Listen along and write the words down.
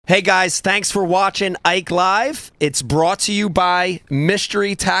Hey guys, thanks for watching Ike Live. It's brought to you by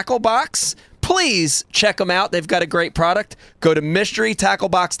Mystery Tackle Box. Please check them out. They've got a great product. Go to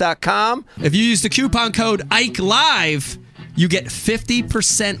mysterytacklebox.com. If you use the coupon code Ike Live, you get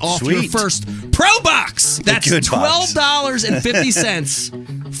 50% off your first Pro Box. That's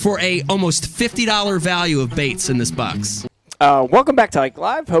 $12.50 for a almost $50 value of baits in this box. Welcome back to Ike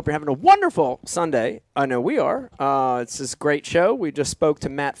Live. Hope you're having a wonderful Sunday. I know we are. It's this great show. We just spoke to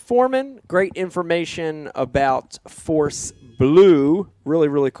Matt Foreman. Great information about Force Blue. Really,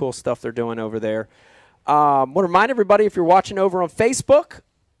 really cool stuff they're doing over there. Want to remind everybody, if you're watching over on Facebook,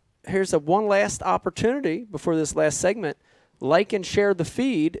 here's one last opportunity before this last segment. Like and share the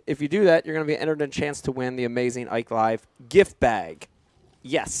feed. If you do that, you're going to be entered in a chance to win the amazing Ike Live gift bag.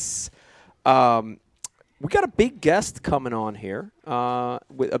 Yes. We got a big guest coming on here,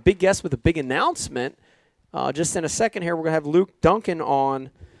 with a big guest with a big announcement. Just in a second here, we're going to have Luke Duncan on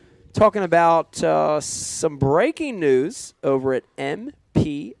talking about some breaking news over at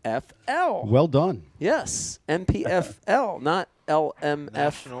MPFL. Well done. Yes, MPFL, not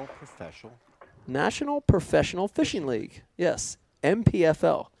LMF. National Professional Fishing League. Yes,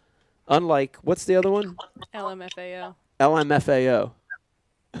 MPFL. Unlike, what's the other one? LMFAO. LMFAO.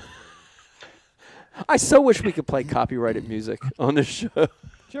 I so wish we could play copyrighted music on this show. Did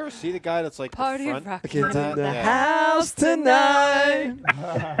you ever see the guy that's like Party the front? rock. Kids in the house tonight.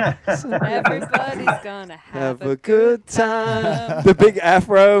 Everybody's gonna have a good time. The big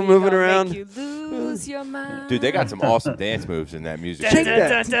afro moving around. Make you lose your mind. Dude, they got some awesome dance moves in that music. Shake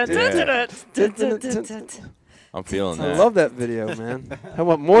that. I'm feeling I that. love that video, man. I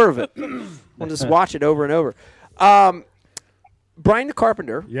want more of it. I'll just watch it over and over. Brian the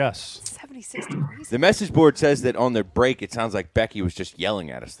Carpenter. Yes. 76 degrees. The message board says that on their break, it sounds like Becky was just yelling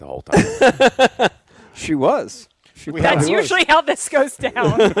at us the whole time. She was. That's usually how this goes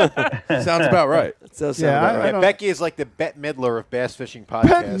down. Sounds about right. Becky is like the Bette Midler of bass fishing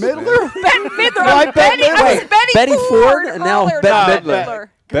podcasts. Bette Midler? Bette Midler. Betty Ford and now Bette Midler.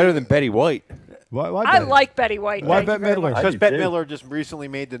 Better than Betty White. Why I like Betty White. Why Bette Midler? Because Bette Midler just recently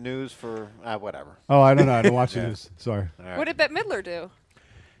made the news for whatever. Oh, I don't know. I don't watch the news. Sorry. Right. What did Bette Midler do?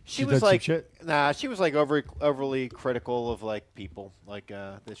 She did was some like, shit? she was like overly critical of like people, like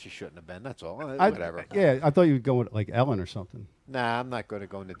that she shouldn't have been. That's all. Whatever. Yeah, I thought you would go with like Ellen or something. Nah, I'm not going to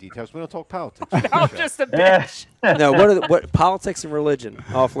go into details. We don't talk politics. I'm just a bitch. No, what politics and religion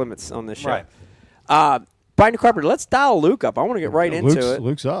off limits on this show. Right. Brian Carpenter, let's dial Luke up. I want to get right into it.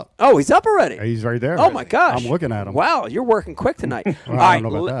 Luke's up. Oh, he's up already. He's right there. Oh, my gosh. I'm looking at him. Wow, you're working quick tonight. Well, All I right,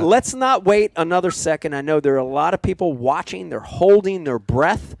 don't know about that. let's not wait another second. I know there are a lot of people watching. They're holding their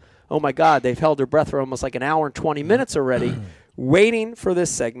breath. Oh, my God, they've held their breath for almost like an hour and 20 minutes already waiting for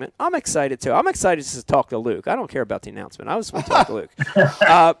this segment. I'm excited, too. I'm excited to talk to Luke. I don't care about the announcement. I just want to talk to Luke.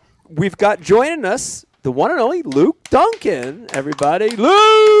 We've got joining us the one and only Luke Duncan, everybody.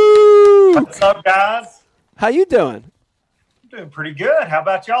 Luke! What's up, guys? How you doing? Doing pretty good. How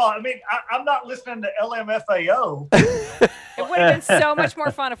about y'all? I mean, I'm not listening to LMFAO. It would have been so much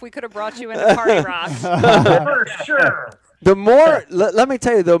more fun if we could have brought you into Party Rock. For sure. The more, let me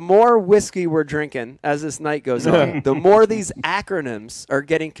tell you, the more whiskey we're drinking as this night goes on, the more these acronyms are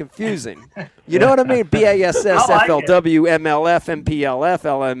getting confusing. You know what I mean? BASS, FLW, MLF, MPLF,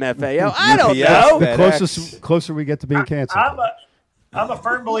 LMFAO. I don't know. The closer we get to being canceled. I'm a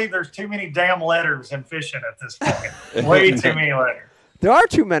firm believer there's too many damn letters in fishing at this point. Way too many letters. There are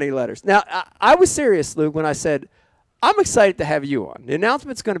too many letters. Now, I was serious, Luke, when I said, I'm excited to have you on. The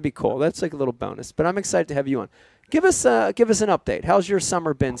announcement's going to be cool. That's like a little bonus, but I'm excited to have you on. Give us an update. How's your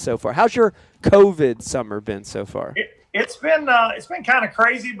summer been so far? How's your COVID summer been so far? It's been kind of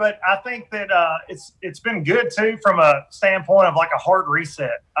crazy, but I think that it's been good too from a standpoint of like a hard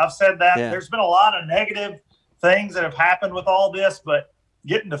reset. I've said that there's been a lot of negative things that have happened with all this, but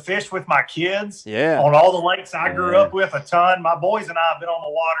getting to fish with my kids on all the lakes I grew up with a ton. My boys and I have been on the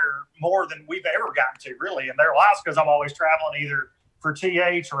water more than we've ever gotten to really in their lives because I'm always traveling either for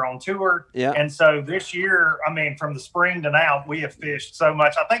TH or on tour. Yeah. And so this year, I mean, from the spring to now, we have fished so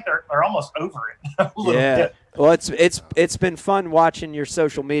much. I think they're almost over it a little bit. Well, it's been fun watching your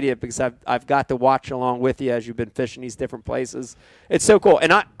social media because I've got to watch along with you as you've been fishing these different places. It's so cool.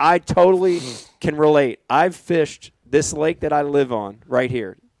 And I totally can relate. I've fished this lake that I live on right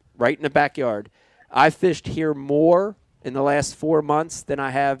here, right in the backyard. I've fished here more in the last 4 months than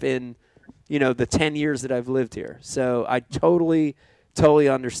I have in, the 10 years that I've lived here. So I totally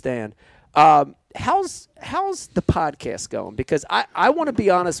understand. How's the podcast going? Because I want to be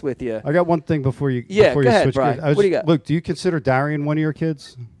honest with you. I got one thing before you go ahead, switch Brian. gears. What do you got? Luke, do you consider Darian one of your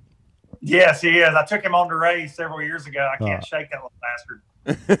kids? Yes, he is. I took him on the race several years ago. I can't shake that little bastard.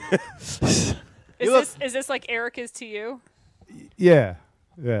 Is this like Eric is to you? Yeah,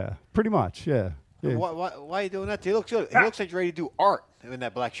 pretty much. Yeah. Why are you doing that? He looks good. He looks like you're ready to do art in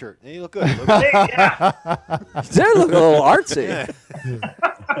that black shirt. And you look good. They look a little artsy.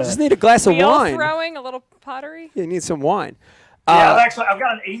 Just need a glass of wine. Throwing a little pottery. You need some wine. Yeah, I've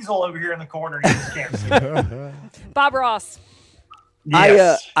got an easel over here in the corner. You just can't see. Bob Ross.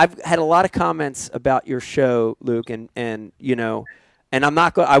 Yes. I've had a lot of comments about your show, Luke, and and I'm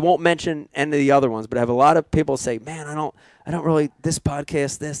not I won't mention any of the other ones, but I have a lot of people say, man, I don't really this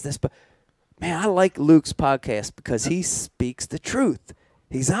podcast, this, but man, I like Luke's podcast because he speaks the truth.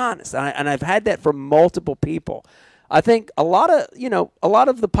 He's honest, and I've had that from multiple people. I think a lot of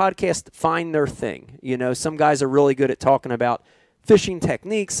the podcasts find their thing. Some guys are really good at talking about fishing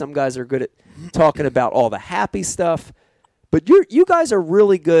techniques. Some guys are good at talking about all the happy stuff. But you guys are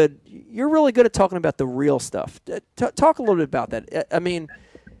really good. You're really good at talking about the real stuff. Talk a little bit about that. I mean,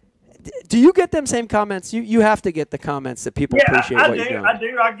 do you get them same comments? You have to get the comments that people appreciate what you're doing. I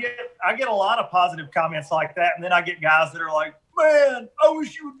do. I get a lot of positive comments like that, and then I get guys that are like, "Man, I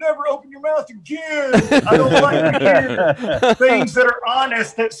wish you would never open your mouth again. I don't like to hear things that are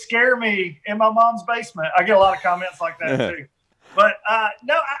honest that scare me in my mom's basement." I get a lot of comments like that too. But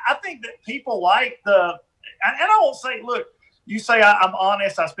no, I think that people like and I won't say, look. You say I'm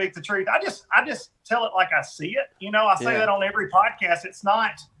honest, I speak the truth. I just tell it like I see it. I say that on every podcast. It's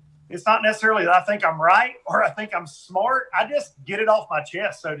not necessarily that I think I'm right or I think I'm smart. I just get it off my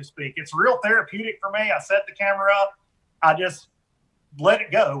chest, so to speak. It's real therapeutic for me. I set the camera up. I just let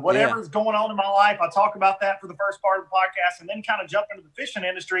it go. Whatever's going on in my life, I talk about that for the first part of the podcast and then kind of jump into the fishing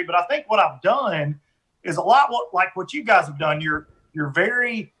industry. But I think what I've done is a lot like what you guys have done. You're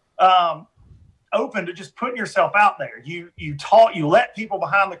very open to just putting yourself out there. You let people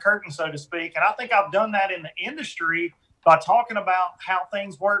behind the curtain, so to speak. And I think I've done that in the industry by talking about how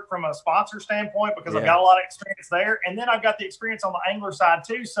things work from a sponsor standpoint, because I've got a lot of experience there. And then I've got the experience on the angler side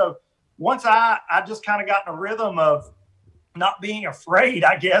too. So once I just kind of got in a rhythm of not being afraid,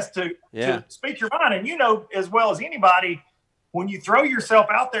 I guess, to speak your mind. And as well as anybody, when you throw yourself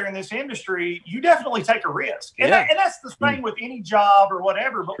out there in this industry, you definitely take a risk. And that's the same with any job or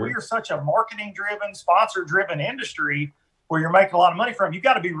whatever, but we are such a marketing-driven, sponsor-driven industry where you're making a lot of money from. You've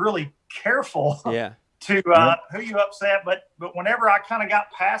got to be really careful to who you upset. But whenever I kind of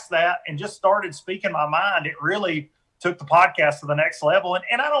got past that and just started speaking my mind, it really took the podcast to the next level.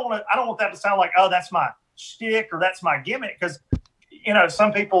 And I don't want that to sound like, oh, that's my shtick or that's my gimmick, because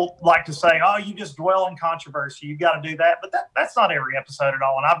some people like to say, oh, you just dwell in controversy. You've got to do that. But that's not every episode at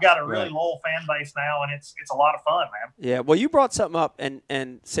all. And I've got a really loyal fan base now, and it's a lot of fun, man. Yeah, well, you brought something up,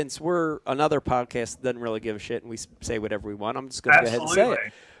 and since we're another podcast that doesn't really give a shit and we say whatever we want, I'm just going to go ahead and say it.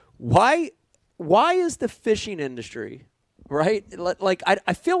 Why is the fishing industry, right? Like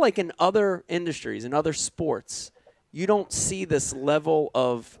I feel like in other industries, in other sports, you don't see this level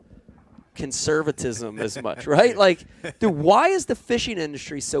of conservatism as much, right? Like, dude, why is the fishing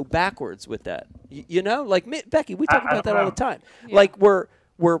industry so backwards with that? Like Becky, we talk about that all the time. Yeah. Like we're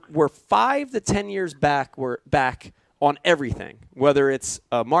 5 to 10 years back. We're back on everything, whether it's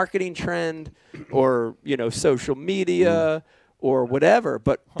a marketing trend or social media or whatever.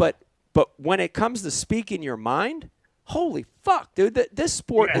 But when it comes to speaking your mind, holy fuck, dude! This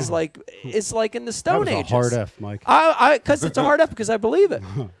sport is like in the Stone Ages. That was a hard F, Mike. Because it's a hard F because I believe it.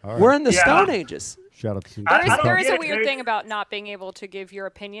 Right. We're in the Stone Ages. Shout out to there is a weird thing about not being able to give your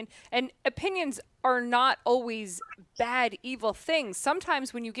opinion, and opinions are not always bad, evil things.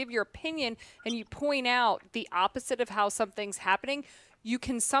 Sometimes when you give your opinion and you point out the opposite of how something's happening, you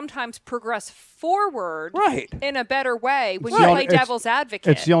can sometimes progress forward in a better way when you play devil's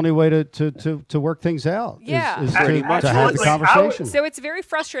advocate. It's the only way to work things out. Yeah. Is to have the conversation. So it's very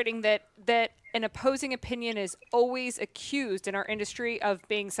frustrating that an opposing opinion is always accused in our industry of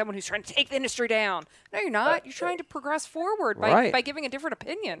being someone who's trying to take the industry down. No, you're not. You're trying to progress forward by giving a different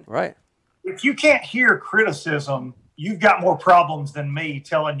opinion. Right. If you can't hear criticism, you've got more problems than me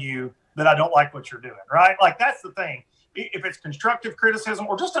telling you that I don't like what you're doing, right? Like, that's the thing. If it's constructive criticism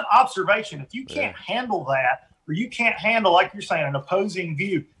or just an observation, if you can't handle that, or you can't handle, like you're saying, an opposing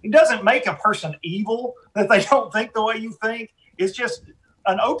view, it doesn't make a person evil that they don't think the way you think. It's just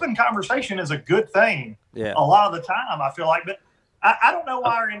an open conversation is a good thing a lot of the time, I feel like. But I don't know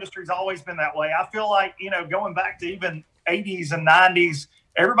why our industry's always been that way. I feel like, going back to even 80s and 90s,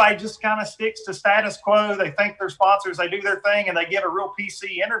 everybody just kind of sticks to status quo. They think they're sponsors, they do their thing, and they give a real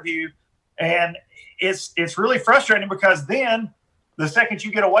PC interview. And it's really frustrating because then the second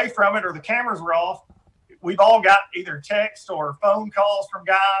you get away from it or the cameras are off, we've all got either text or phone calls from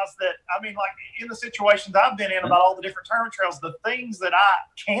guys that, I mean, like in the situations I've been in about all the different tournament trails, the things that I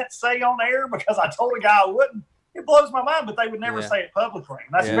can't say on air because I told a guy I wouldn't, it blows my mind, but they would never say it publicly.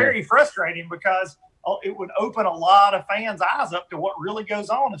 And that's very frustrating because it would open a lot of fans' eyes up to what really goes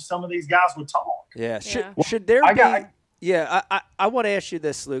on if some of these guys would talk. Yeah. Should there be? I want to ask you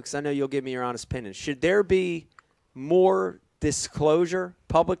this, Luke, because I know you'll give me your honest opinion. Should there be more disclosure,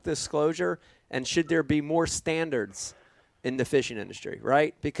 public disclosure, and should there be more standards in the fishing industry?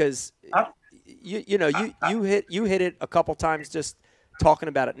 Right? Because you hit it a couple times just talking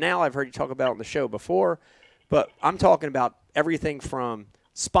about it now. I've heard you talk about it on the show before, but I'm talking about everything from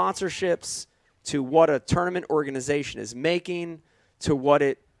sponsorships to what a tournament organization is making to what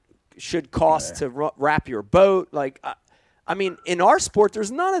it should cost to wrap your boat. Like, I mean, in our sport,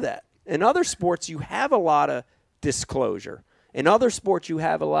 there's none of that. In other sports, you have a lot of disclosure. In other sports, you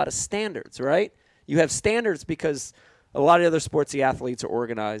have a lot of standards, right? You have standards because a lot of other sports, the athletes are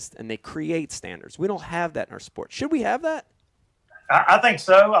organized and they create standards. We don't have that in our sport. Should we have that? I think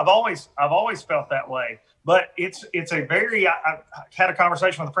so. I've always felt that way. But it's a very. I had a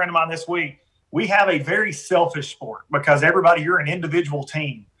conversation with a friend of mine this week. We have a very selfish sport because you're an individual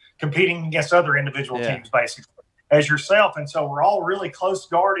team competing against other individual teams, basically, as yourself. And so we're all really close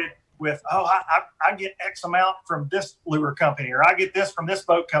guarded with, I get X amount from this lure company, or I get this from this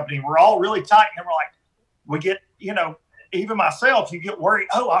boat company. We're all really tight. And we're like, we get, even myself, you get worried.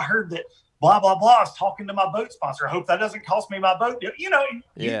 Oh, I heard that blah, blah, blah is talking to my boat sponsor. I hope that doesn't cost me my boat.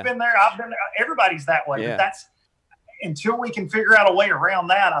 You've been there. I've been there. Everybody's that way. Yeah. But that's until we can figure out a way around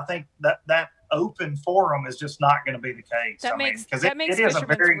that. I think that open forum is just not going to be the case. That makes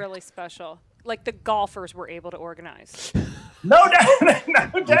fishermen really special. Like the golfers were able to organize. No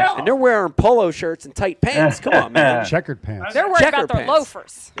doubt. And they're wearing polo shirts and tight pants. Come on, man. Checkered pants. They're worried about their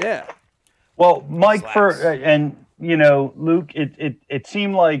loafers. Yeah. Well, Mike, Luke, it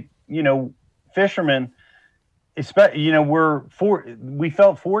seemed like, fishermen, we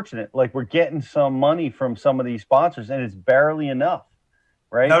felt fortunate. Like we're getting some money from some of these sponsors, and it's barely enough,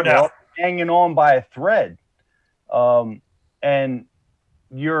 right? No doubt. We're hanging on by a thread. And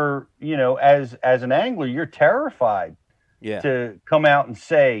you're, as an angler, you're terrified to come out and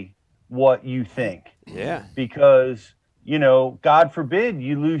say what you think. Yeah. Because, God forbid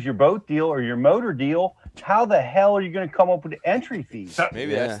you lose your boat deal or your motor deal. How the hell are you going to come up with entry fees?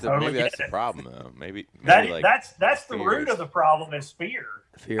 Maybe that's the problem, though. Maybe that's the root of the problem is fear.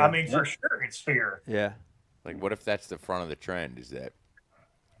 I mean, for sure, it's fear. Yeah. Like, what if that's the front of the trend? Is that,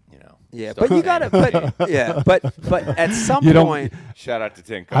 Yeah, but you got to. But at some point, shout out to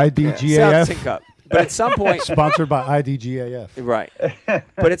Tin Cup. IDGAF. Tin Cup. But at some point, sponsored by IDGAF. Right.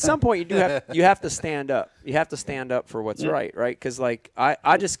 But at some point, you have to stand up. You have to stand up for what's right? Because like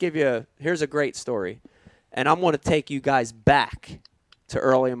I just give you here's a great story, and I'm going to take you guys back to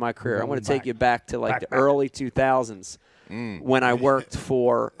early in my career. I'm going to take you back to like the early 2000s. When I worked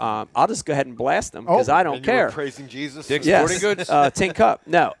for, I'll just go ahead and blast them because I don't care. Praising Jesus. Dick's Sporting Goods. Tin Cup.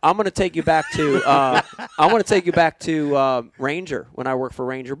 No, I'm going to take you back to. Ranger when I worked for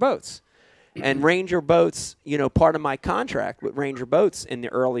Ranger Boats, and Ranger Boats. Part of my contract with Ranger Boats in the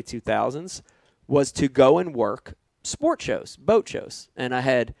early 2000s was to go and work sport shows, boat shows, and I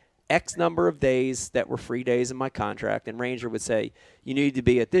had X number of days that were free days in my contract, and Ranger would say, "You need to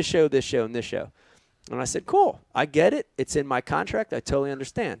be at this show, this show, and this show." And I said, cool, I get it. It's in my contract. I totally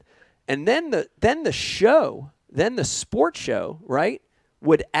understand. And then the sports show, right,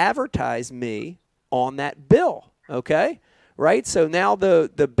 would advertise me on that bill, okay? Right? So now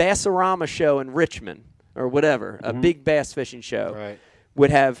the Bassarama show in Richmond or whatever, a big bass fishing show, would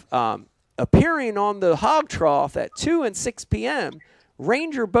have appearing on the Hog Trough at 2 and 6 p.m.,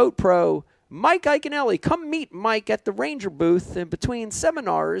 Ranger Boat Pro Mike Iaconelli. Come meet Mike at the Ranger booth in between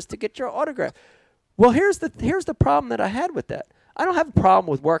seminars to get your autograph. Well, here's the problem that I had with that. I don't have a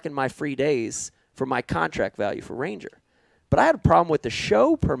problem with working my free days for my contract value for Ranger. But I had a problem with the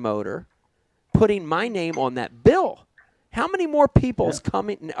show promoter putting my name on that bill. How many more people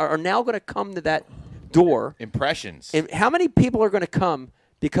are now going to come to that door? Impressions. And how many people are going to come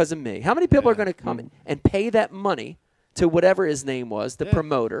because of me? How many people are going to come and pay that money to whatever his name was, the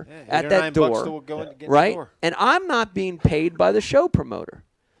promoter, at that door, right? And I'm not being paid by the show promoter.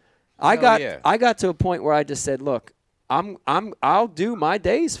 I got to a point where I just said, "Look, I'll do my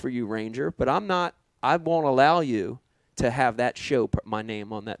days for you, Ranger, but I won't allow you to have that show put my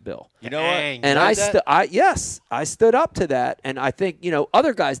name on that bill." You know what? And I stood up to that, and I think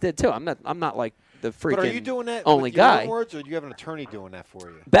other guys did too. I'm not like the freaking. But are you doing that only with your guy? own words, or do you have an attorney doing that for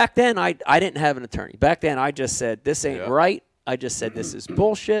you? Back then, I didn't have an attorney. Back then, I just said this ain't right. I just said this is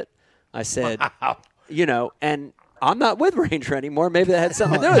bullshit. I said and I'm not with Ranger anymore. Maybe that had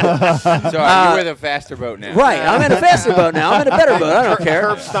something to do with it. So you're with a faster boat now. Right. I'm in a faster boat now. I'm in a better boat. I don't care.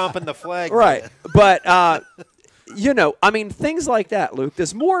 Curb stomping the flag. Right. But, I mean, things like that, Luke.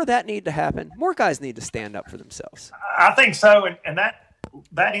 Does more of that need to happen? More guys need to stand up for themselves. I think so. And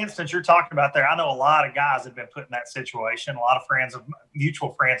that instance you're talking about there, I know a lot of guys have been put in that situation. A lot of friends, of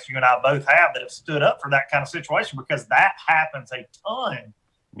mutual friends you and I both have, that have stood up for that kind of situation, because that happens a ton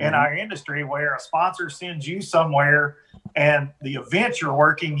in our industry, where a sponsor sends you somewhere and the event you're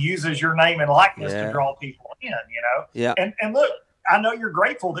working uses your name and likeness to draw people in, Yeah. And look, I know you're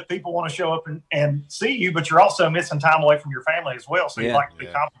grateful that people want to show up and see you, but you're also missing time away from your family as well. So you'd like to be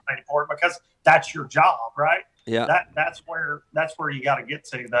compensated for it, because that's your job, right? Yeah. That's where you got to get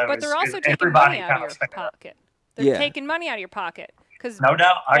to, though. But they're also taking everybody money out of your pocket. They're taking money out of your pocket. Because no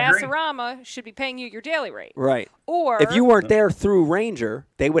doubt, I agree. Gasarama should be paying you your daily rate. Right. Or if you weren't there through Ranger,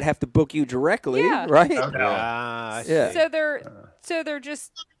 they would have to book you directly, right? No doubt. So they're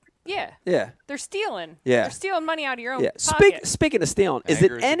just they're stealing. Yeah. They're stealing money out of your own pocket. Speaking of stealing, is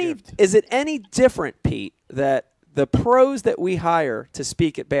it any different, Pete, that the pros that we hire to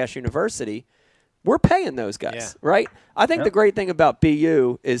speak at Bash University, we're paying those guys, right? I think the great thing about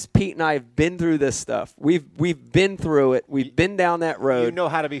BU is Pete and I have been through this stuff. We've been through it. We've been down that road. You know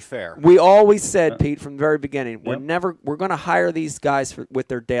how to be fair. We always said, Pete, from the very beginning, we're going to hire these guys with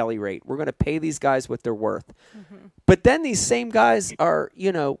their daily rate. We're going to pay these guys what they're worth. Mm-hmm. But then these same guys are,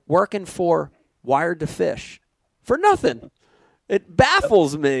 working for Wired to Fish for nothing. It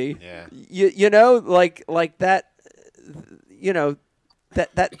baffles me. Yeah. Like that,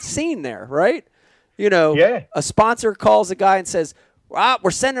 that scene there, right? A sponsor calls a guy and says,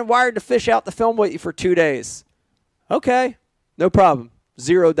 we're sending Wired to Fish out to film with you for 2 days. Okay, no problem.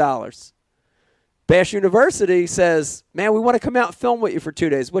 $0. Bash University says, man, we want to come out and film with you for 2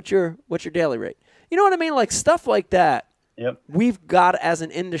 days. What's your daily rate? You know what I mean? Like stuff like that. Yep. We've got, as an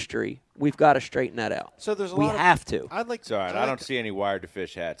industry, we've got to straighten that out. So there's we have to. I don't see any Wired to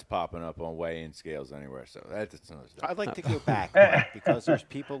Fish hats popping up on weigh-in scales anywhere. So that's another stuff. I'd like to go back, Mike, because there's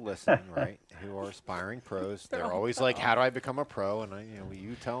people listening, right, who are aspiring pros. They're always like, "How do I become a pro?" And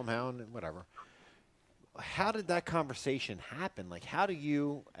you tell them how and whatever. How did that conversation happen? Like, how do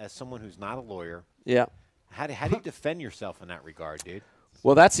you, as someone who's not a lawyer, how do you defend yourself in that regard, dude?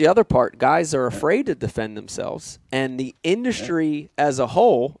 Well, that's the other part. Guys are afraid to defend themselves. And the industry as a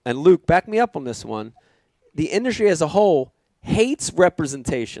whole, and Luke, back me up on this one, the industry as a whole hates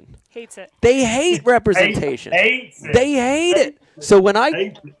representation. Hates it. They hate representation. Hates it. They hate it. So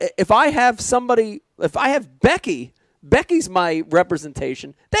if I have Becky, Becky's my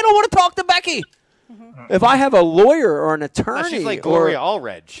representation, they don't want to talk to Becky. Mm-hmm. If I have a lawyer or an attorney. No, she's like Gloria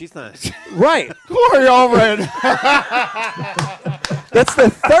Allred. She's not. Right. Gloria Allred. That's the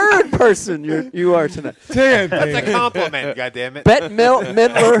third person you are tonight. That's a compliment, goddammit. Bette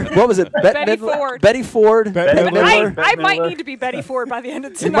Midler. What was it? Betty Ford. Betty Ford. Bette Midler. I might need to be Betty Ford by the end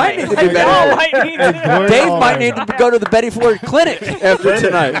of tonight. You might need to be Betty Ford. Dave might need to go to the Betty Ford clinic after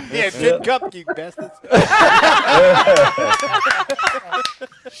tonight. Yeah, Tin Cup, you bastards.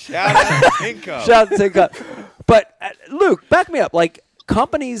 Shout out to Tin Cup. Shout out to Tin Cup. But, Luke, back me up. Like,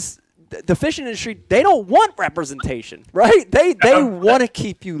 companies, the fishing industry, they don't want representation, right? They want to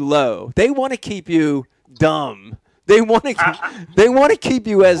keep you low. They want to keep you dumb. They want to keep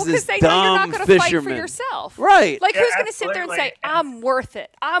you as this they dumb know you're not going to fight for fisherman. yourself. Right. Like, who's going to sit there and say, I'm worth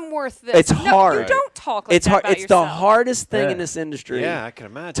it. I'm worth this. It's hard. No, you don't talk like it's that hard. about It's yourself. the hardest thing in this industry. Yeah, I can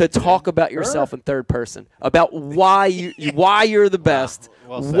imagine. To talk about yourself in third person, about why you're the best,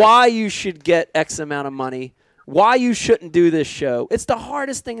 Well said. why you should get X amount of money, why you shouldn't do this show. It's the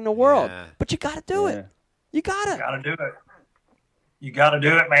hardest thing in the world, but you got to do it. You got to do it. You got to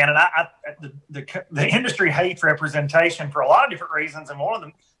do it, man. And the industry hates representation for a lot of different reasons. And one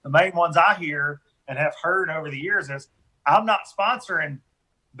of the main ones I hear and have heard over the years is, I'm not sponsoring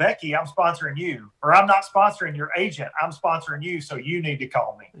Becky, I'm sponsoring you. Or I'm not sponsoring your agent, I'm sponsoring you, so you need to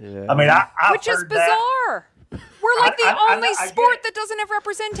call me. Yeah. I mean, I've Which is heard that. bizarre. We're like the only sport that doesn't have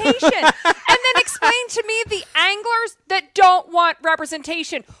representation. And then explain to me the anglers that don't want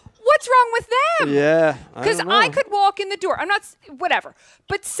representation. What's wrong with them? Yeah. Because I could walk in the door. I'm not, whatever.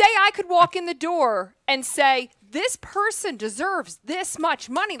 But say I could walk in the door and say, this person deserves this much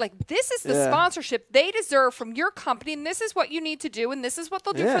money. Like, this is the sponsorship they deserve from your company, and this is what you need to do, and this is what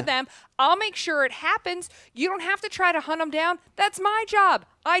they'll do for them. I'll make sure it happens. You don't have to try to hunt them down. That's my job.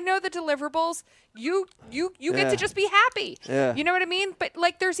 I know the deliverables. You get to just be happy. Yeah. You know what I mean? But,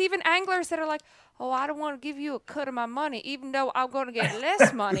 like, there's even anglers that are like, oh, I don't want to give you a cut of my money, even though I'm going to get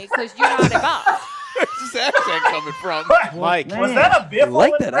less money because you're not a boss. Where's this accent coming from? Mike, Was that a Biffle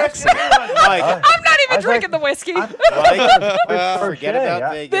like that impression? Mike, I'm not even drinking the whiskey. Mike, forget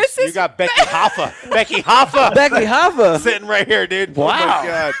about Vegas. This You is got Becky Hoffa. Becky Hoffa. Becky Hoffa. Sitting right here, dude. Wow. Oh my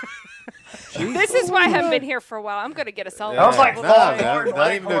God. This is why I haven't been here for a while. I'm going to get us all. That was like No, Foghorn man, and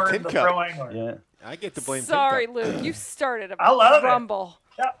not even no Leghorn, tin the cup. pro angler. Yeah. I get to blame. Sorry, Tim Luke. You started a I love it. rumble.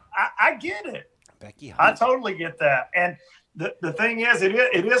 Yeah, I get it. Becky I Hoffa. totally get that. And the thing is, it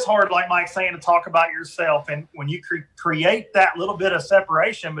is hard, like Mike's saying, to talk about yourself. And when you create that little bit of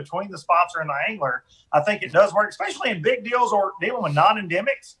separation between the sponsor and the angler, I think it does work, especially in big deals or dealing with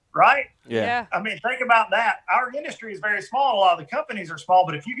non-endemics, right? Yeah. I mean, think about that. Our industry is very small. A lot of the companies are small,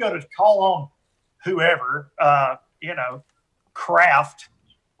 but if you go to call on whoever, Kraft,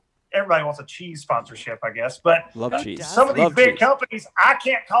 everybody wants a cheese sponsorship, I guess. But Love Who cheese. does? some of these Love big cheese. companies, I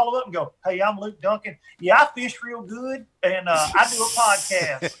can't call them up and go, "Hey, I'm Luke Duncan. Yeah, I fish real good, and I do a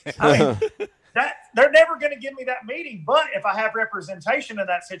podcast." I mean, they're never going to give me that meeting. But if I have representation in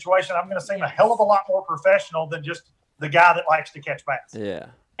that situation, I'm going to seem a hell of a lot more professional than just the guy that likes to catch bass. Yeah.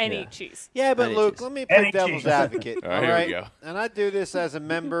 And Yeah. eat cheese. Yeah, but Any Luke, cheese. let me Any play devil's cheese. advocate. All right, here we go. And I do this as a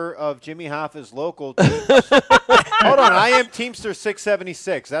member of Jimmy Hoffa's local team. Hold on, I am Teamster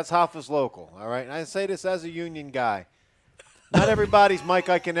 676. That's Hoffa's local. All right, and I say this as a union guy. Not everybody's Mike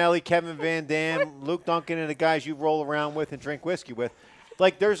Iaconelli, Kevin Van Dam, Luke Duncan, and the guys you roll around with and drink whiskey with.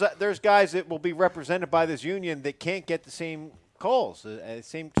 Like there's guys that will be represented by this union that can't get the same calls,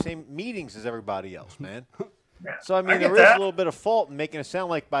 same meetings as everybody else, man. So, I mean, get there is that. a little bit of fault in making it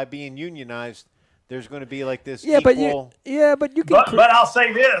sound like by being unionized, there's going to be like this Yeah, but equal. you can. But I'll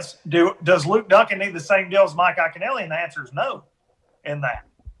say this: does Luke Duncan need the same deal as Mike Iaconelli? And the answer is no. In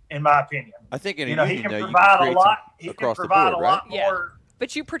my opinion, I think in a he union, can though, you provide create a lot. some He can across the provide board, a lot right? Yeah. more.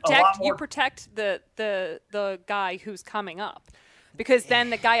 But you lot more- protect the guy who's coming up, because then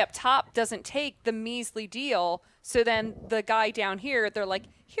the guy up top doesn't take the measly deal. So then the guy down here, they're like,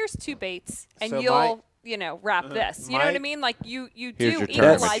 "Here's 2 baits, and So you'll wrap this." You know what I my- mean? Like you Here's do your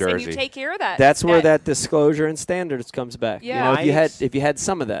tournament equalize and you jersey. take care of that. That's where that disclosure and standards comes back. Yeah. You know, My if you had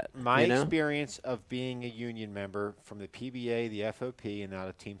some of that. My you know? experience of being a union member from the PBA, the FOP, and now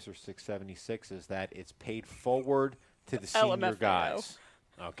the Teamster 676 is that it's paid forward to the senior LMFAO. guys.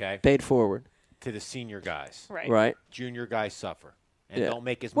 Okay? Paid forward. To the senior guys. right. Right. Junior guys suffer and Yeah. don't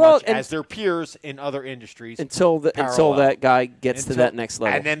make as Well, much and- as their peers in other industries. Until Parallel. that guy gets to Until- that next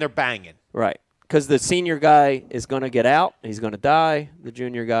level. And then they're banging. Right. Because the senior guy is going to get out. He's going to die. The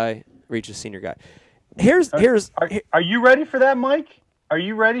junior guy reaches senior guy. Are you ready for that, Mike? Are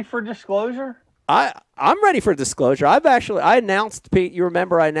you ready for disclosure? I'm ready for disclosure. I announced, Pete, you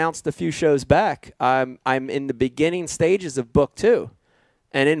remember I announced a few shows back. I'm in the beginning stages of book 2.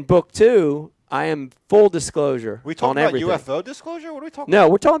 And in book 2, I am full disclosure We on talking about everything. UFO disclosure? What are we talking No,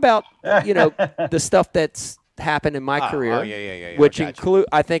 about? we're talking about, the stuff that's happened in my career. Oh, yeah. Which I got you.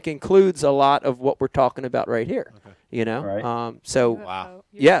 I think includes a lot of what we're talking about right here. Right. So Wow.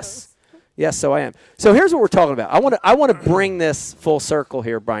 yes, so I am. So here's what we're talking about. I want to bring this full circle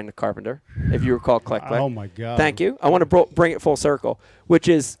here, Brian the Carpenter, if you recall Click Click. Oh my God! Thank you. I want to bring it full circle, which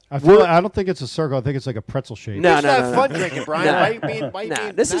is I don't think it's a circle. I think it's like a pretzel shape. No, Just no, have no, fun no. drinking, Brian. No. Why you being,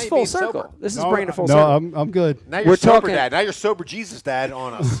 Nah, this now is you full being circle. sober? This is No, bringing it full no, circle. I'm good. Now you're We're sober talking- dad. Now you're sober Jesus dad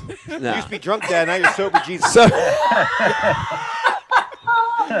on us. You No. used to be drunk dad. Now you're sober Jesus. So,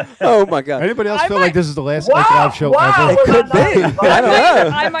 oh my God. Anybody else I feel might- like this is the last Wow, live show wow, ever? It could be. I don't know.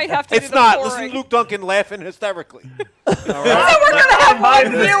 I might have to. It's do the not. pouring. Listen to Luke Duncan laughing hysterically. We're gonna have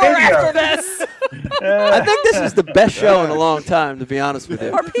one viewer after this. I think this is the best show in a long time, to be honest with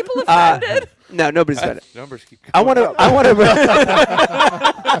you. Are people offended? No, nobody's offended. Numbers keep I want to.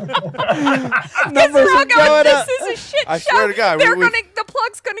 Numbers are We're all going going, up. this is a shit I show. swear to God, They're we've- gonna, the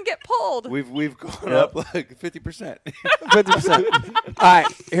plug's gonna get pulled. We've gone up like 50%. 50%. All right,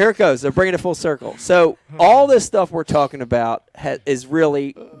 here it goes. They're bringing it full circle. So all this stuff we're talking about is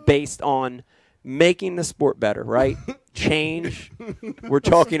really based on making the sport better, right? Change. We're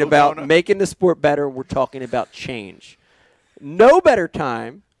talking about making the sport better. We're talking about change. No better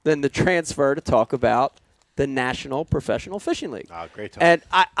time than the transfer to talk about the National Professional Fishing League. Oh, great talk. And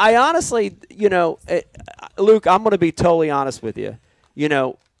I honestly, Luke, I'm going to be totally honest with you.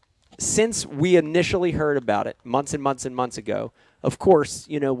 Since we initially heard about it months and months and months ago, of course,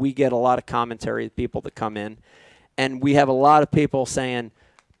 we get a lot of commentary, people that come in, and we have a lot of people saying,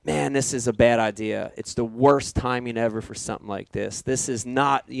 man, this is a bad idea. It's the worst timing ever for something like this. This is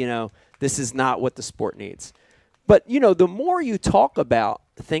not, this is not what the sport needs. But, the more you talk about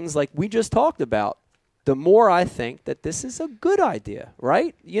things like we just talked about, the more I think that this is a good idea,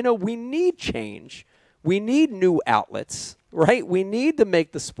 right? We need change. We need new outlets, right? We need to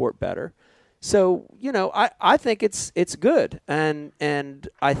make the sport better. So, I think it's good. And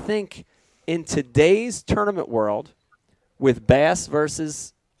I think in today's tournament world with Bass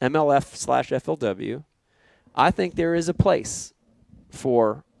versus MLF/FLW, I think there is a place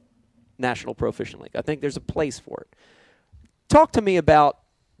for National Pro Fishing League. I think there's a place for it. Talk to me about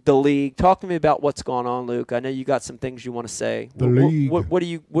the league. Talk to me about what's going on, Luke. I know you got some things you want to say. The league. What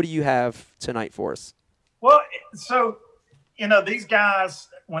do you have tonight for us? Well, so these guys,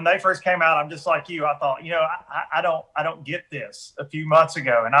 when they first came out, I'm just like you. I thought, I don't get this a few months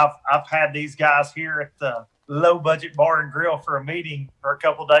ago, and I've had these guys here at the Low Budget Bar and Grill for a meeting for a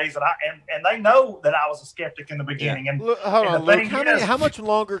couple of days, and they know that I was a skeptic in the beginning. Yeah. And hold on, Luke. How much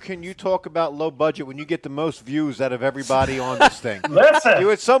longer can you talk about low budget when you get the most views out of everybody on this thing? Listen,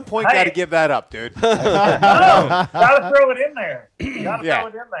 you at some point got to give that up, dude. Gotta throw it in there. Throw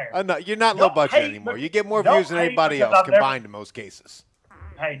it in there. No, you're not low budget anymore. You get more views than anybody else combined in most cases.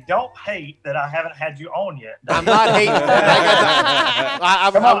 Hey, don't hate that I haven't had you on yet. I'm not hating. I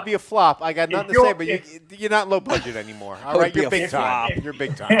would be a flop. I got nothing to say, but you're not low budget anymore. All right, you're big time. You're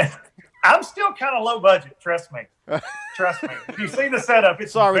big time. I'm still kind of low budget. Trust me. If you see the setup,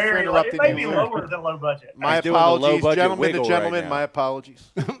 it's sorry very for interrupting low. It you. may be lower than low budget. My apologies, gentlemen to gentlemen. My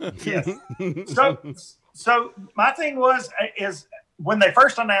apologies. Yes. So my thing is when they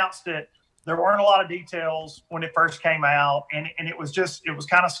first announced it, there weren't a lot of details when it first came out, and it was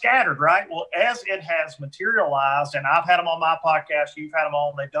kind of scattered, right? Well, as it has materialized, and I've had them on my podcast, you've had them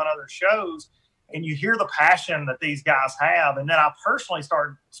on, they've done other shows, and you hear the passion that these guys have. And then I personally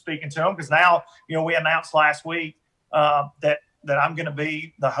started speaking to them because now, we announced last week that I'm going to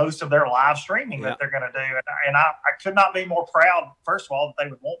be the host of their live streaming that they're going to do. And I could not be more proud, first of all, that they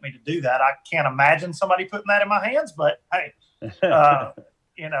would want me to do that. I can't imagine somebody putting that in my hands, but hey,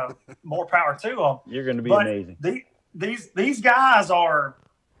 more power to them. You're going to be amazing. These guys are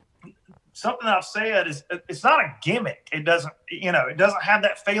something I've said is it's not a gimmick. It doesn't have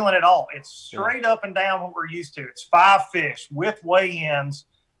that feeling at all. It's straight up and down what we're used to. It's 5 fish with weigh-ins.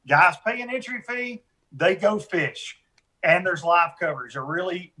 Guys pay an entry fee. They go fish. And there's live coverage, a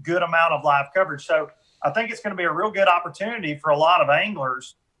really good amount of live coverage. So I think it's going to be a real good opportunity for a lot of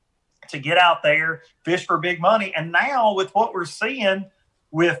anglers to get out there, fish for big money. And now with what we're seeing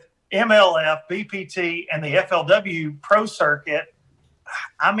with MLF, BPT, and the FLW Pro Circuit,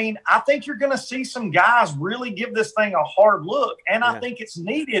 I think you're going to see some guys really give this thing a hard look. And I think it's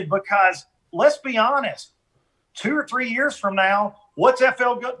needed because, let's be honest, 2 or 3 years from now, what's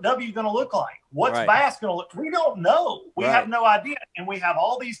FLW going to look like? What's Bass going to look? We don't know. We have no idea. And we have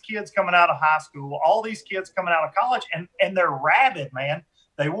all these kids coming out of high school, all these kids coming out of college, and they're rabid, man.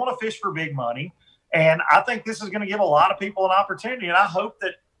 They want to fish for big money. And I think this is going to give a lot of people an opportunity. And I hope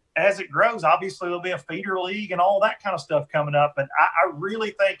that as it grows, obviously there'll be a feeder league and all that kind of stuff coming up. But I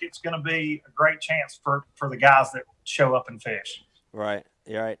really think it's going to be a great chance for the guys that show up and fish. Right.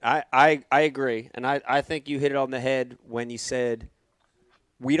 You're right. I agree. And I think you hit it on the head when you said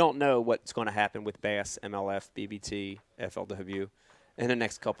we don't know what's going to happen with Bass, MLF, BBT, FLW in the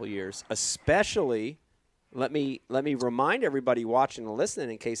next couple of years. Especially, let me remind everybody watching and listening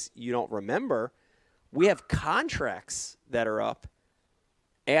in case you don't remember, we have contracts that are up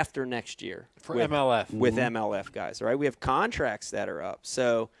after next year for MLF with MLF guys, right? We have contracts that are up.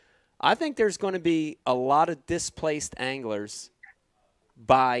 So I think there's going to be a lot of displaced anglers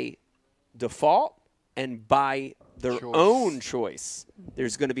by default and by their own choice.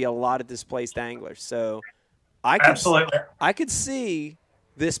 There's going to be a lot of displaced anglers. So I could see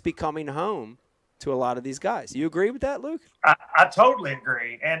this becoming home to a lot of these guys. You agree with that, Luke? I totally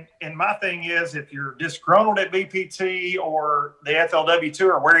agree. And my thing is, if you're disgruntled at BPT or the FLW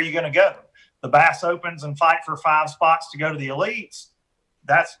Tour, where are you going to go? The Bass Opens and fight for 5 spots to go to the elites.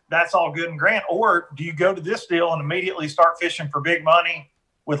 That's all good and grand. Or do you go to this deal and immediately start fishing for big money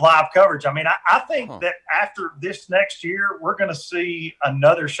with live coverage? I think that after this next year, we're going to see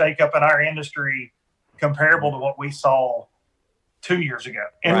another shakeup in our industry comparable to what we saw 2 years ago,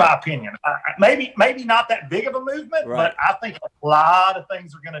 in my opinion. Maybe not that big of a movement, but I think a lot of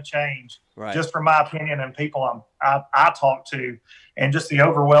things are going to change just from my opinion and people I talk to and just the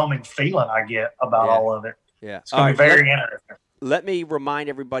overwhelming feeling I get about all of it. Yeah. It's going to be very interesting. Let me remind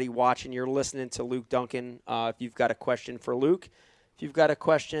everybody watching, you're listening to Luke Duncan. If you've got a question for Luke, if you've got a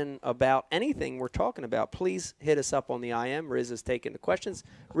question about anything we're talking about, please hit us up on the IM. Riz is taking the questions.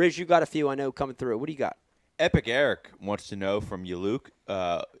 Riz, you got a few I know coming through. What do you got? Epic Eric wants to know from you, Luke.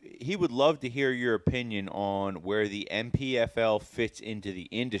 He would love to hear your opinion on where the MPFL fits into the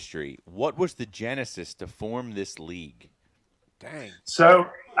industry. What was the genesis to form this league? Dang. So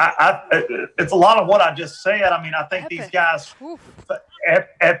it's a lot of what I just said. I think these guys,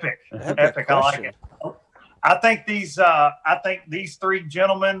 Epic. I like it. I think these three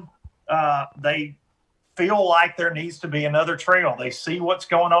gentlemen, they feel like there needs to be another trail. They see what's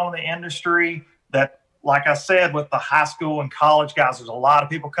going on in the industry. That, like I said, with the high school and college guys, there's a lot of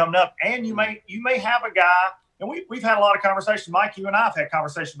people coming up, and you may have a guy. And we've had a lot of conversations. Mike, you and I have had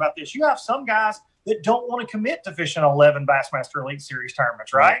conversations about this. You have some guys that don't want to commit to fishing 11 Bassmaster Elite Series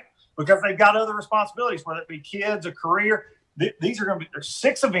tournaments, right? Because they've got other responsibilities, whether it be kids, a career. These are going to be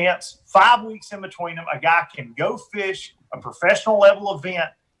 6 events, 5 weeks in between them. A guy can go fish a professional level event,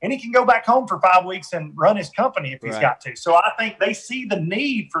 and he can go back home for 5 weeks and run his company if he's got to. So I think they see the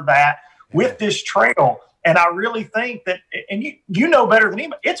need for that with this trail. And I really think that, and you know better than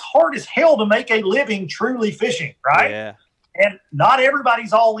anybody, it's hard as hell to make a living truly fishing, right? Yeah. And not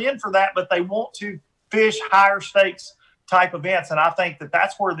everybody's all in for that, but they want to fish higher stakes type events. And I think that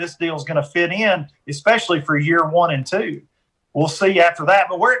that's where this deal is going to fit in, especially for year 1 and 2. We'll see after that.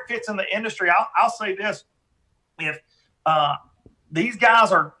 But where it fits in the industry, I'll say this. If these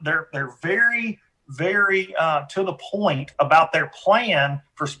guys they're very, very to the point about their plan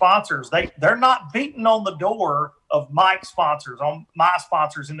for sponsors. They're not beating on the door of Mike's sponsors, on my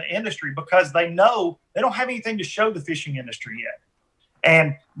sponsors in the industry, because they know they don't have anything to show the fishing industry yet.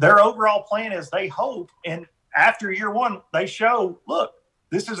 And their overall plan is they hope, and after year 1, they show, look,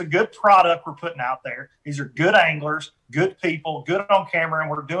 this is a good product we're putting out there. These are good anglers, good people, good on camera, and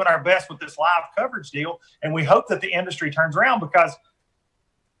we're doing our best with this live coverage deal. And we hope that the industry turns around, because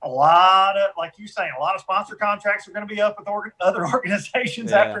a lot of, like you saying, a lot of sponsor contracts are going to be up with other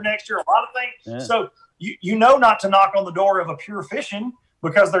organizations after next year, a lot of things. Yeah. So you know not to knock on the door of a Pure Fishing,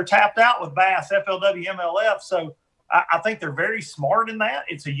 because they're tapped out with Bass, FLW, MLF. So I think they're very smart in that.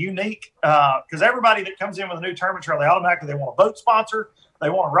 It's a unique, because everybody that comes in with a new tournament trail, they automatically want a boat sponsor. They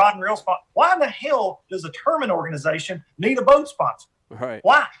want a rod and reel sponsor. Why in the hell does a tournament organization need a boat sponsor? Right.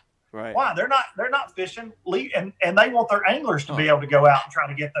 Why? Right. Why? They're not fishing, and they want their anglers to be able to go out and try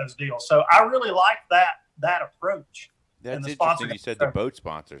to get those deals. So I really like that approach. That's interesting. You said the boat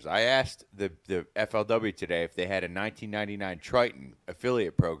sponsors. I asked the FLW today if they had a 1999 Triton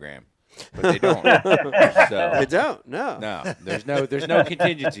affiliate program, but they don't. So, they don't. No. No. There's no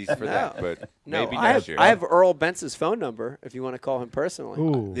contingencies for that. But maybe next year. I have Earl Bentz's phone number if you want to call him personally.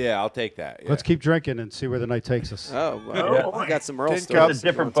 Ooh. Yeah, I'll take that. Yeah. Let's keep drinking and see where the night takes us. Oh, well, I got some Earl stuff. It's a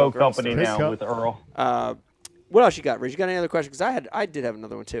different boat company now with Earl. What else you got, Rich? You got any other questions? Because I did have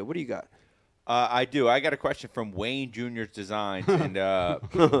another one too. What do you got? I do. I got a question from Wayne Jr.'s Designs. And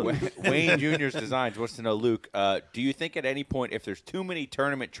Wayne Jr.'s Designs wants to know, Luke, do you think at any point, if there's too many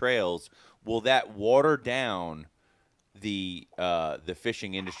tournament trails, will that water down the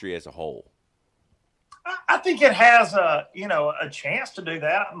fishing industry as a whole? I think it has a chance to do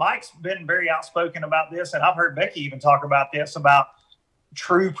that. Mike's been very outspoken about this, and I've heard Becky even talk about this, about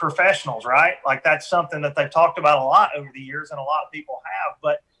true professionals, right? Like that's something that they've talked about a lot over the years, and a lot of people have.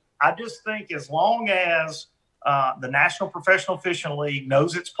 But I just think as long as the National Professional Fishing League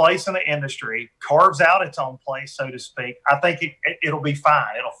knows its place in the industry, carves out its own place, so to speak, I think it'll be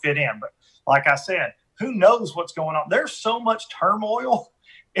fine. It'll fit in. But like I said, who knows what's going on? There's so much turmoil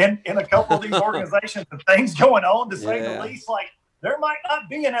in a couple of these organizations and things going on, to say the least. Like there might not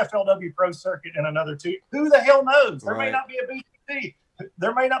be an FLW Pro Circuit in another 2. Who the hell knows? There may not be a BTT.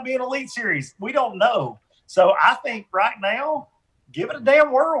 There may not be an Elite Series. We don't know. So I think right now, give it a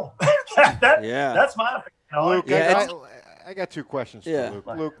damn whirl. That's my opinion. Luke, I got 2 questions for Luke.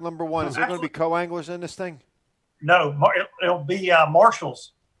 Luke, number 1, is there going to be co-anglers in this thing? No, it'll be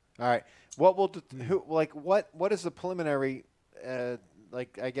marshals. All right. What is the preliminary,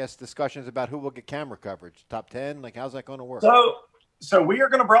 I guess, discussions about who will get camera coverage? Top 10? Like, how's that going to work? So we are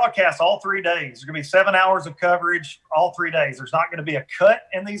going to broadcast all 3 days. There's going to be 7 hours of coverage all 3 days. There's not going to be a cut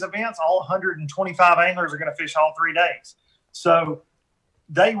in these events. All 125 anglers are going to fish all 3 days. So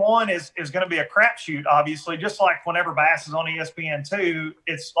day 1 is going to be a crapshoot, obviously, just like whenever Bass is on ESPN2,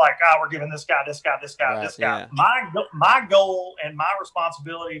 it's like, we're giving this guy. Yeah. My goal and my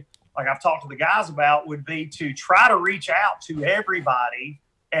responsibility, like I've talked to the guys about, would be to try to reach out to everybody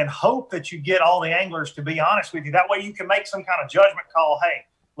and hope that you get all the anglers to be honest with you. That way you can make some kind of judgment call. Hey,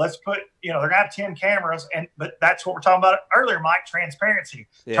 let's put, they're going to have 10 cameras, but that's what we're talking about earlier, Mike, transparency.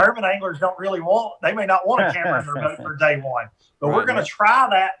 Yeah. Tournament anglers don't really they may not want a camera in their boat for day 1, but we're going to try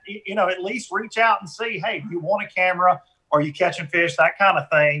that, at least reach out and see, hey, do you want a camera? Are you catching fish? That kind of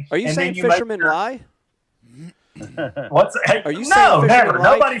thing. Are you saying fishermen lie? Are you saying never. Lie?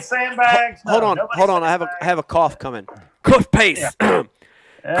 Nobody sandbags. Hold on. I have a cough coming. Cliff Pace. Yeah.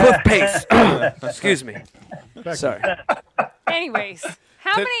 Cliff Pace. Excuse me. Sorry. Anyways,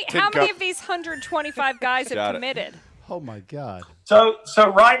 how many of these 125 guys have committed? Oh my God. So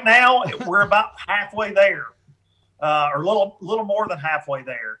right now we're about halfway there, or a little more than halfway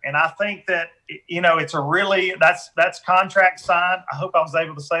there. And I think that it's a really that's contract signed. I hope I was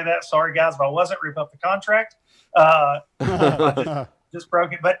able to say that. Sorry guys if I wasn't. Rip up the contract. Just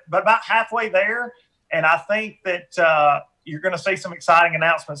broke it, but about halfway there. And I think that you're going to see some exciting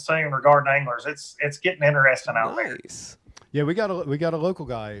announcements soon regarding anglers. It's getting interesting out there. Yeah, we got a local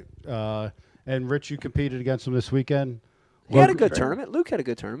guy, and Rich, you competed against him this weekend. He had a good tournament. Luke had a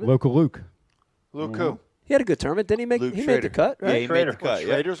good tournament. Local Luke. Luke who? He had a good tournament. Didn't he make? Luke He Schrader. made the cut, right? Yeah, he made the cut.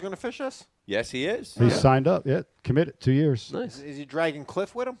 Yeah. Schrader's going to fish us? Yes, he is. He's signed up. Yeah, committed 2 years. Nice. Is he dragging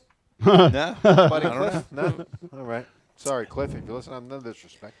Cliff with him? No, Buddy Cliff? No? All right. Sorry, Cliff, if you listen, I'm no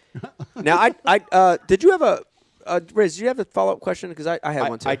disrespect. Now, I did you have a Riz? Do you have a follow up question? Because I had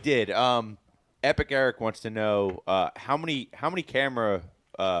one too. I did. Epic Eric wants to know how many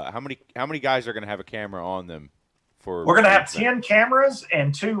guys are going to have a camera on them for. We're going to have 10 cameras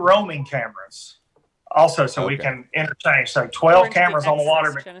and 2 roaming cameras, also, so we can interchange. So 12 cameras on the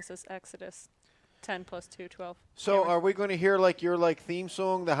water. Genesis Exodus, 10 plus 2, 12. So are we going to hear your theme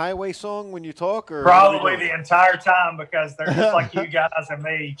song, the highway song, when you talk, or probably the entire time, because they're just like you guys and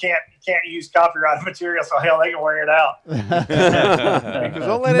me. You can't use copyrighted material, so hell, they can wear it out.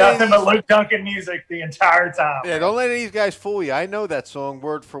 Don't let Nothing but Luke Duncan music the entire time. Yeah, don't let any of these guys fool you. I know that song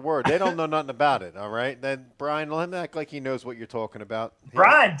word for word. They don't know nothing about it. All right, then Brian, let him act like he knows what you're talking about.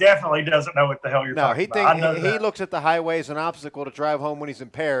 Brian definitely doesn't know what the hell you're talking about. He looks at the highway as an obstacle to drive home when he's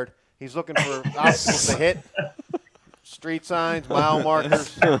impaired. He's looking for obstacles to hit, street signs, mile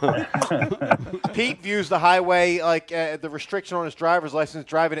markers. Pete views the highway like the restriction on his driver's license,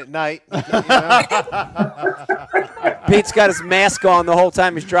 driving at night. Pete's got his mask on the whole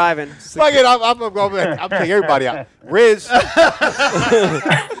time he's driving. Fuck it, I'm taking everybody out. Riz,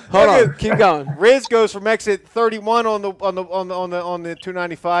 hold on, keep going. Riz goes from exit 31 on the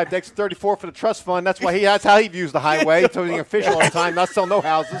 295 to exit 34 for the trust fund. That's how he views the highway, so he can fish all the time, not sell no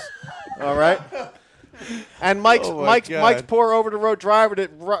houses. All right. And Mike's poor over the road driver that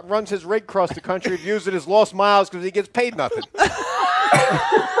runs his rig across the country views it as lost miles because he gets paid nothing.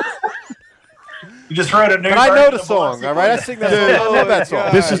 You just wrote a new. But I know the song. All right, I sing that song. I love that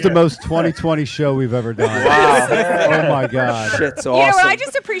song. This is the most 2020 show we've ever done. Wow. Oh my God. Shit's awesome. You know what? I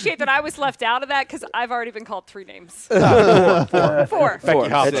just appreciate that I was left out of that because I've already been called 3 names. Four. Becky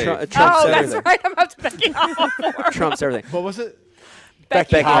Hoffman. It trumps That's everything. right. I'm up to Becky Hoffman. Trumps everything. What was it?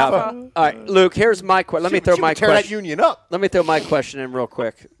 Becky Hoffman. All right, Luke. Here's my question. Let me throw my tear that question. union up. Let me throw my question in real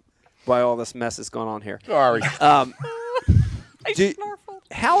quick. While all this mess is going on here. Sorry.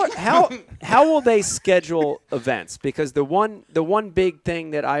 How will they schedule events? Because the one big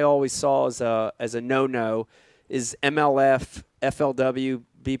thing that I always saw as a no is MLF, FLW,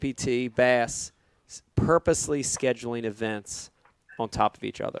 BPT, Bass purposely scheduling events on top of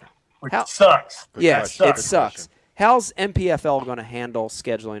each other. Which sucks. Yes, That it sucks. How's MPFL going to handle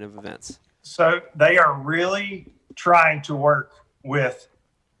scheduling of events? So they are really trying to work with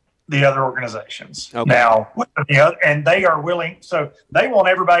the other organizations now, and they are willing. So they want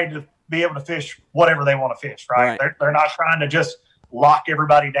everybody to be able to fish whatever they want to fish, right? They're not trying to just lock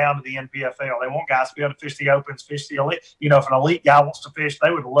everybody down to the NPFL. They want guys to be able to fish the opens, fish the elite. If an elite guy wants to fish,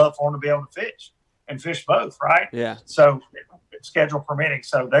 they would love for him to be able to fish and fish both, right? Yeah. So schedule permitting.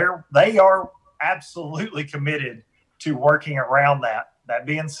 So they are absolutely committed to working around that. That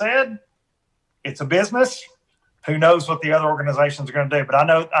being said, it's a business. Who knows what the other organizations are going to do? But I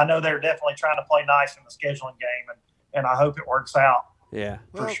know they're definitely trying to play nice in the scheduling game, and I hope it works out. Yeah.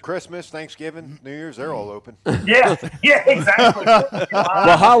 Well, sure. Christmas, Thanksgiving, New Year's, they're all open. Yeah, exactly.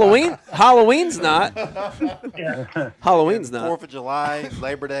 Well, Halloween's not. Yeah. Halloween's not. 4th of July,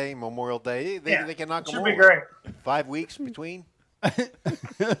 Labor Day, Memorial Day. They can knock them Should over. be great. 5 weeks between.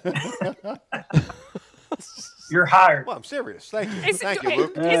 You're hired. Well, I'm serious. Thank you. Thank you,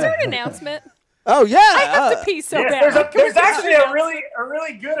 Luke. Is there an announcement? Oh yeah. I have to pee so bad. There's actually a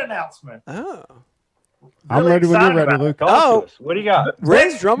really good announcement. Oh. I'm ready when you're ready, Luke. Talk to us. What do you got?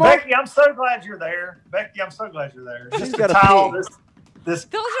 Riz, drum roll. Becky, I'm so glad you're there. She's Just got to a tie all pee. this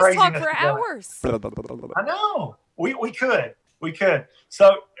They'll just craziness talk for together. hours. I know. We could.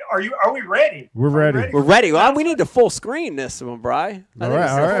 So are we ready? We're ready. We're ready. Well, we need to full screen this one, Bri. All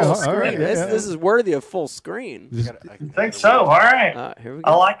right. This is worthy of full screen. I think so. All right. Here we go.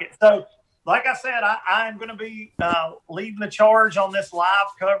 I like it. So, like I said, I am going to be leading the charge on this live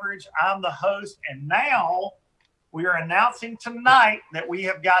coverage. I'm the host, and now we are announcing tonight that we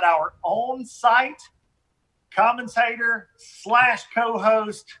have got our on-site commentator /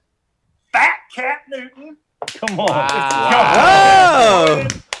 co-host, Fat Cat Newton. Come on. Oh!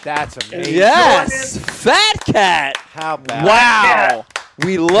 That's amazing. Yes, Fat Cat. How bad? Wow.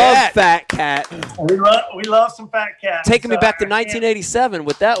 We love Fat Cat. We love some Fat Cat. Taking me back to 1987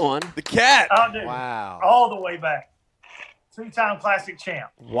 with that one. The cat. Oh, dude. Wow. All the way back. 2-time classic champ.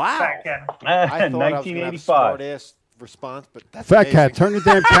 Wow. Fat Cat. I thought I was gonna have a 1985. smart-ass response, but that's Fat amazing. Cat, turn your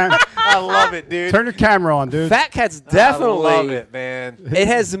damn camera. I love it, dude. Turn your camera on, dude. Fat Cat's I definitely. love it, man. It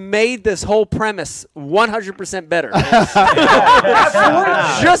has made this whole premise 100% better.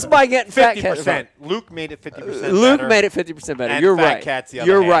 Just by getting Fat Cat. 50%. Luke made it 50% Luke better. made it 50% better. And You're Fat right. Cat's the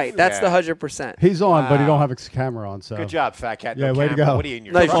other You're half. right. That's Yeah. the 100%. He's on, but he Wow. don't have his camera on. So Good job, Fat Cat. Yeah, No way to camera. go. What are you in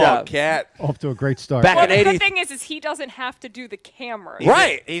your Nice phone? job. Cat. off to a great start. Back Well, in the 80. good thing is he doesn't have to do the camera.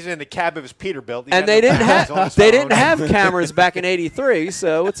 Right. He's in the cab of his Peterbilt. He's And got they no didn't cameras on have his they phone. didn't have cameras back in '83,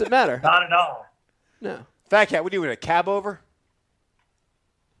 so what's it matter? Not at all. No. Fat Cat, what are you in a cab over?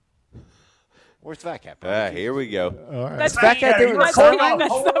 Where's Fat Cat? bro? Here we go. All right. That's Fat me. Cat doing you the must corner? be on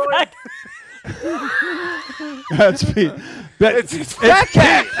That's Polaroid. the fact. That's me. It's Fat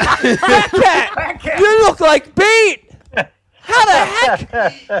Cat! Fat Cat! Fat Cat. You look like Beat! How the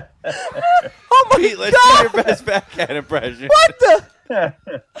heck? Oh my Pete, let's do God! your best Fat Cat impression. What the?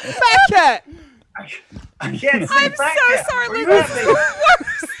 Fat Cat! I can't see I'm Fat so Cat. sorry, Where Luke. you It's at, the baby?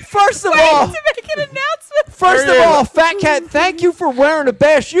 worst First of way all, to make an announcement. Fat Cat, thank you for wearing a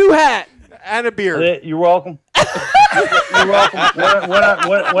Bash U hat. and a beard. You're welcome. You're welcome. When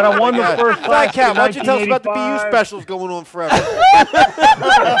I won the first Fat class Cat, in why don't you tell us about the BU 1985? specials going on forever?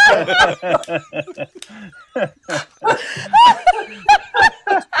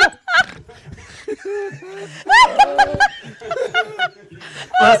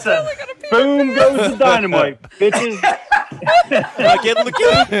 Listen, Boom goes the dynamite, bitches.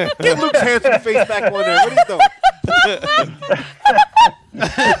 Get Luke's handsome face back on there. What are you doing?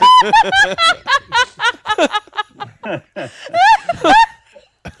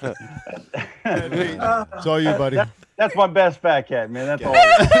 It's all you, buddy. That's my best Fat Cat, man. That's all.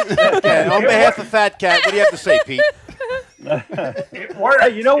 Okay, on behalf of Fat Cat, what do you have to say, Pete? it works.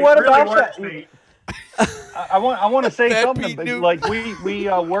 Hey, you know what It really about works, that? Pete. I want to say That something. Pete knew. Like we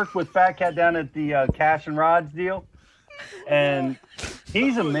worked with Fat Cat down at the Cash and Rods deal, and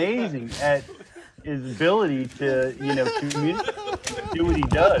he's amazing at his ability to communicate, do what he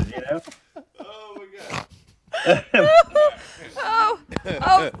does.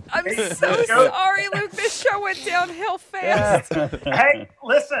 Oh, I'm so sorry, Luke. This show went downhill fast. Hey,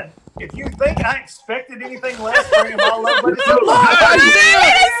 listen. If you think I expected anything less from you, my love, but it's a I see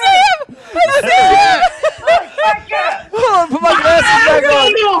him! Fat Cat. Hold on, put my glasses back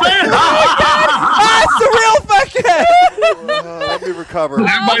on. That's the real Fat Cat. Let me recover.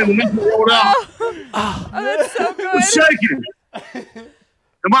 Everybody in the mix rolled out. Oh, that's so good. Who's shaking?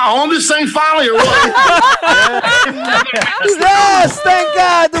 Am I on this thing finally or what? Yes, thank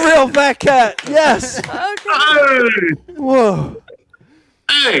God, the real Fat Cat. Yes. Okay. Whoa.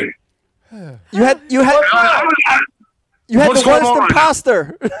 Hey, You had What's the going worst on right now?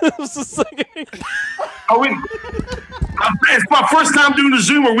 imposter. It was just like- it's my first time doing the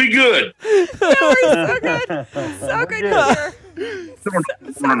Zoom. Are we good? So good. So good to hear.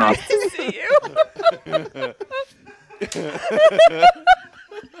 So nice to see you.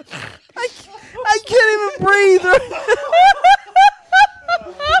 I can't even breathe.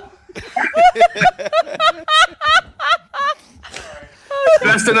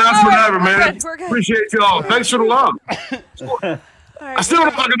 Best announcement ever, man. We're good. Appreciate y'all. Thanks for the love. I still don't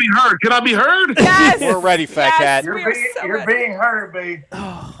know if I can be heard. Can I be heard? Yes. We're ready, Fat Cat. We are so You're ready. being heard, B.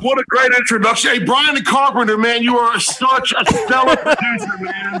 What a great introduction. Hey, Brian the Carpenter, man, you are such a stellar producer,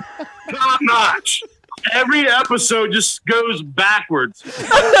 man. Top notch. Every episode just goes backwards.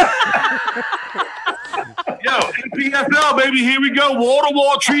 Yo, NPFL, baby, here we go. Wall to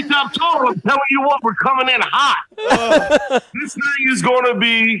wall, treetop total. I'm telling you what, we're coming in hot. This thing is going to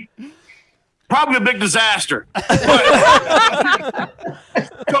be probably a big disaster. But,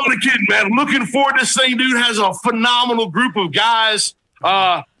 totally kidding, man. Looking forward to this thing, dude. Has a phenomenal group of guys.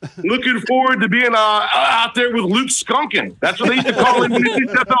 Looking forward to being out there with Luke Skunkin. That's what they used to call him when he did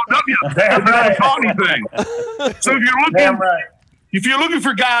FLW. Damn Never right. caught anything. So Damn right. if you're looking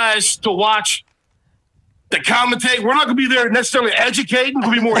for guys to watch the commentate, we're not going to be there necessarily educating.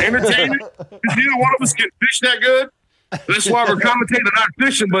 We'll be more entertaining because neither one of us can fish that good. That's why we're commentating, not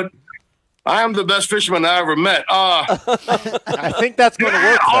fishing. But I am the best fisherman I ever met. I think that's going to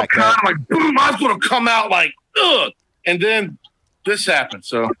work, all Fat kind Cat. of like boom. I was going to come out like ugh, and then this happened.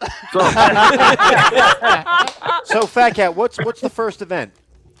 So So, Fat Cat, what's the first event?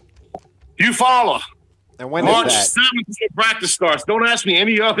 you follow. And when March is that? 7th is when practice starts. Don't ask me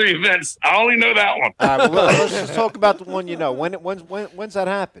any other events. I only know that one. All right, well, let's just talk about the one you know. When's that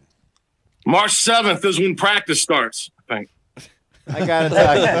happen? March 7th is when practice starts, I think. I gotta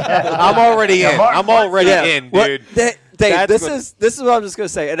tell you, I'm already in. I'm already in, dude. Well, Dave, this is what I'm just gonna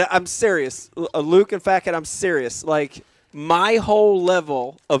say, and I'm serious. Luke and Fat Cat, I'm serious. Like, my whole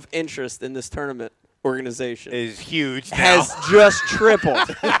level of interest in this tournament organization is huge. Has just tripled,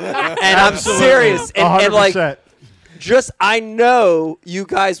 and I'm serious. And like, just I know you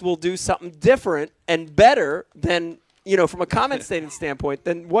guys will do something different and better than. From a commentating standpoint,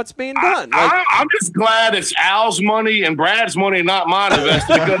 than what's being done. I'm just glad it's Al's money and Brad's money, not mine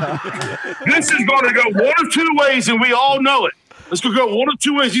invested, because this is going to go one of two ways, and we all know it. It's going to go one of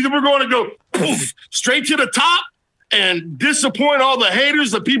two ways. Either we're going to go poof, straight to the top and disappoint all the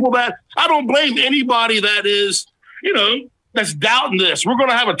haters, the people that – I don't blame anybody that is, that's doubting this. We're going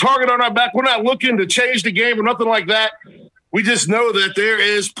to have a target on our back. We're not looking to change the game or nothing like that. We just know that there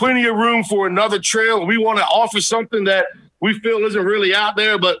is plenty of room for another trail. We want to offer something that we feel isn't really out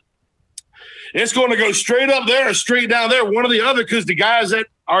there, but it's going to go straight up there or straight down there, one or the other, because the guys that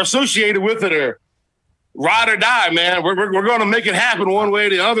are associated with it are ride or die, man. We're going to make it happen one way or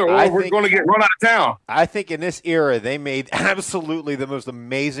the other, or we're going to get run out of town. I think in this era, they made absolutely the most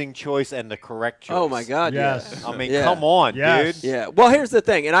amazing choice and the correct choice. Oh, my God, yes. I mean, come on, dude. Yeah. Well, here's the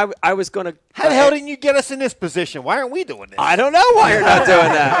thing, and I was going to – How the hell didn't you get us in this position? Why aren't we doing this? I don't know why you're not doing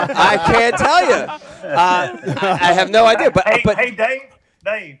that. I can't tell you. I have no idea. But hey, Dave,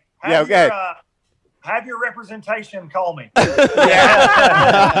 go ahead. Have your representation call me. Here's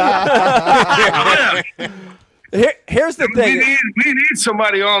the thing. We need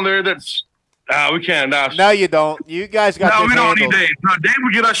somebody on there that's we can't. No, you don't. You guys got No, this we don't handled. need Dave. No, Dave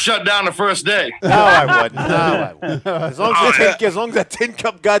would get us shut down the first day. No, I wouldn't. No, I wouldn't. As long as that tin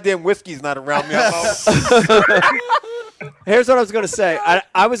cup goddamn whiskey's not around me, I'm out. Here's what I was going to say.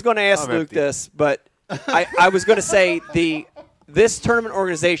 I was going to ask Luke this, but I was going to say this tournament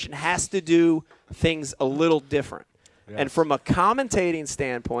organization has to do things a little different. Yes. And from a commentating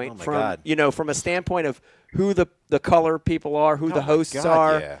standpoint, from a standpoint of who the color people are, who the hosts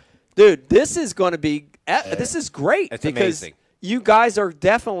are, dude, this is going to be this is great. It's because amazing. You guys are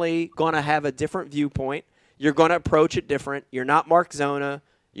definitely going to have a different viewpoint. You're going to approach it different. You're not Mark Zona.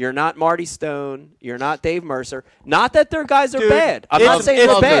 You're not Marty Stone. You're not Dave Mercer. Not that their guys are bad. I'm not saying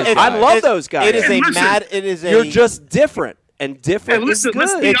they're bad. I love those guys. You're just different, and different is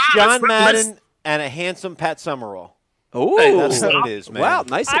good. It's John Madden and a handsome Pat Summerall. Oh, that's what it is, man. Wow,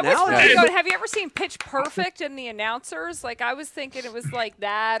 nice analogy. I was really have you ever seen Pitch Perfect and the announcers? Like, I was thinking it was like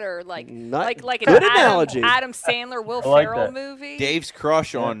that, or like an Adam Sandler, Will Ferrell movie. Dave's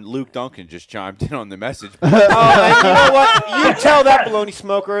crush on Luke Duncan just chimed in on the message. And you know what? You tell that baloney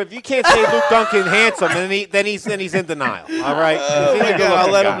smoker if you can't say Luke Duncan handsome, then he's in denial. All right,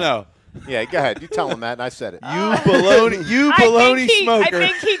 I'll let him know. Yeah, go ahead. You tell him that, and I said it. You baloney smoker. I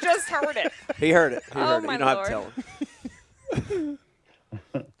think he just heard it. He heard it. My You don't have to tell him.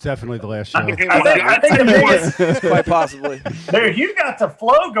 Definitely the last show. I think it's quite possibly. Dude, you got the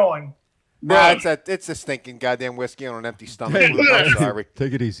flow going. No, it's a stinking goddamn whiskey on an empty stomach. I'm sorry.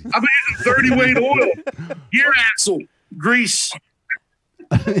 Take it easy. I'm using 30-weight oil, gear axle, grease.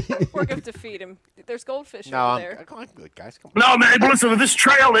 We're going to feed him. There's goldfish over there. I'm good, guys. Come on. No, man, listen, this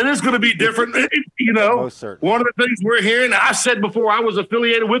trail, it is going to be different. Most one of the things we're hearing, I said before I was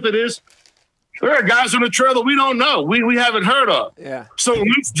affiliated with it, is there are guys on the trail that we don't know, we haven't heard of. Yeah. So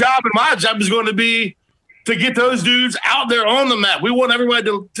Luke's job and my job is going to be to get those dudes out there on the map. We want everybody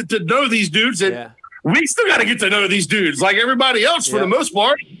to know these dudes, and we still got to get to know these dudes like everybody else for the most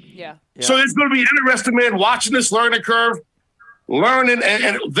part. Yeah. So it's going to be interesting, man, watching this learning curve, learning,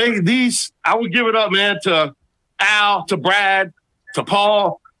 and these, I would give it up, man, to Al, to Brad, to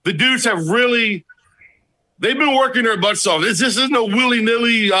Paul. The dudes have really, they've been working their butts off. This isn't no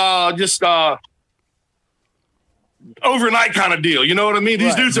willy-nilly, just overnight kind of deal. You know what I mean?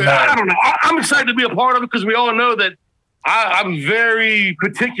 These dudes are, I don't know. I'm excited to be a part of it because we all know that I'm very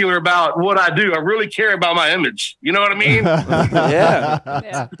particular about what I do. I really care about my image. You know what I mean? Yeah.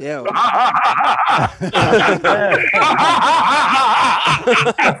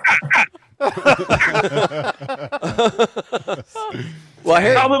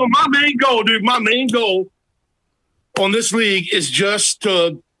 Well, my main goal, dude, on this league is just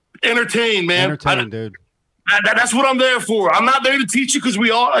to entertain, man. Dude. That's what I'm there for. I'm not there to teach you because we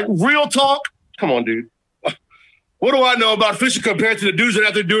all, real talk. Come on, dude. What do I know about fishing compared to the dudes that are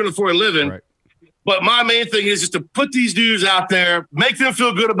out there doing it for a living? Right. But my main thing is just to put these dudes out there, make them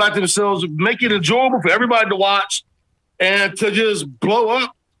feel good about themselves, make it enjoyable for everybody to watch, and to just blow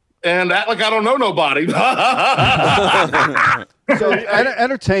up and act like I don't know nobody. So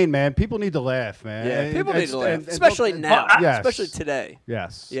entertain, man. People need to laugh, man. Yeah, people need to laugh, and especially now, yes. especially today.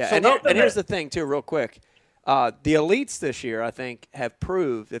 Yes. Yeah, So and here's the thing, too, real quick. The elites this year, I think, have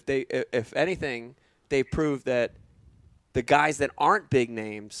proved, if anything, they proved that the guys that aren't big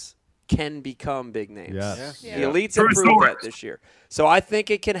names can become big names. Yes. The elites have proved that this year. So I think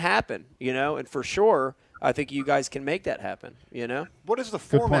it can happen, and for sure, I think you guys can make that happen, What is the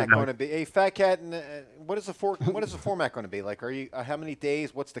format point, going to be? A Fat Cat, and what is the format going to be? Like, are you how many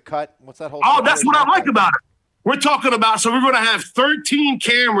days? What's the cut? What's that whole? Oh, that's what I like about it. We're talking about, so we're going to have 13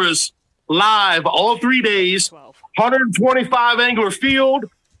 cameras live all 3 days, 125 angler field,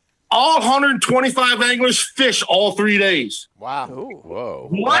 all 125 anglers fish all 3 days. Wow. Whoa.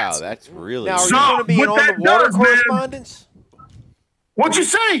 What? Wow, that's really Now, are So, you going to be an what that on-the-water does, man- correspondence? What'd you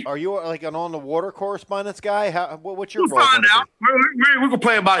say? Are you like an on-the-water correspondence guy? What's your We'll role find gonna out. We're going to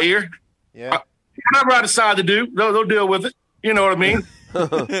play it by ear. be? Yeah. Whatever I decide to do, they'll deal with it. You know what I mean?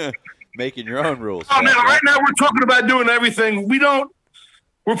 making your own rules. Oh, man, right now we're talking about doing everything.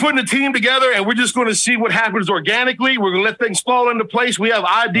 We're putting a team together, and we're just going to see what happens organically. We're going to let things fall into place. We have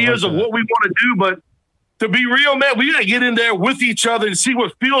ideas of what we want to do, but to be real, man, we got to get in there with each other and see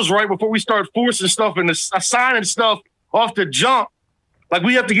what feels right before we start forcing stuff and assigning stuff off the jump. Like,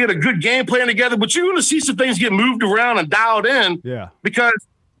 we have to get a good game plan together, but you're going to see some things get moved around and dialed in. Yeah. Because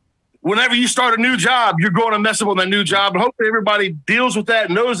whenever you start a new job, you're going to mess up on that new job. And hopefully everybody deals with that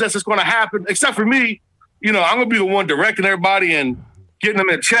and knows that's just going to happen, except for me. I'm going to be the one directing everybody and getting them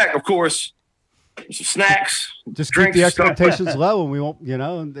in check, of course. Some snacks. Just drinks, keep the stuff. expectations low, and we won't,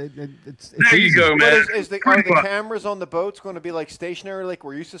 it's There you easy. go, man. Are the cameras on the boats going to be like stationary, like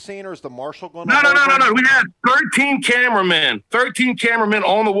we're used to seeing, or is the marshal going to? No. We have 13 cameramen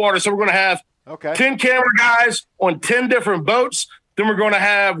on the water. So we're going to have 10 camera guys on 10 different boats. Then we're going to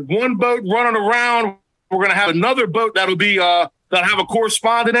have one boat running around. We're going to have another boat that'll have a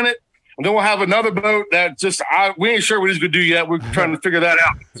correspondent in it. And then we'll have another boat that we ain't sure what he's going to do yet. We're trying to figure that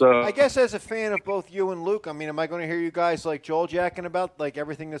out. So I guess as a fan of both you and Luke, I mean, am I going to hear you guys like Joel jacking about like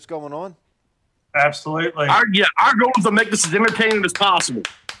everything that's going on? Absolutely. Our goal is to make this as entertaining as possible.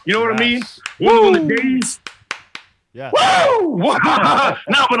 You know what I mean? On the days. Yeah. Woo!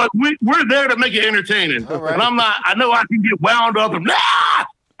 No, but we're there to make it entertaining. Right. And I know I can get wound up and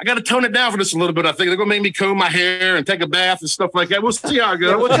I got to tone it down for this a little bit. I think they're going to make me comb my hair and take a bath and stuff like that. We'll see how it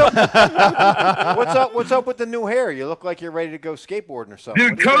goes. What's up with the new hair? You look like you're ready to go skateboarding or something.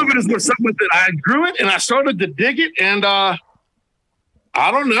 Dude, COVID is something that I grew it and I started to dig it. And I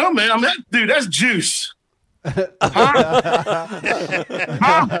don't know, man. That's juice. Huh? No,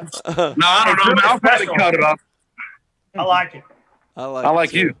 I don't know, man. I'll probably cut it off. I like it. I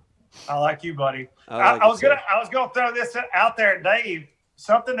like you. I like you, buddy. I was gonna throw this out there, Dave.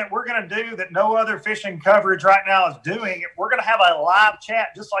 Something that we're gonna do that no other fishing coverage right now is doing. We're gonna have a live chat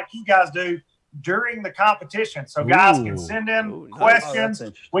just like you guys do during the competition, so guys can send in questions.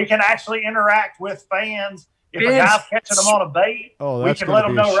 We can actually interact with fans. If a guy's catching them on a bait, we can let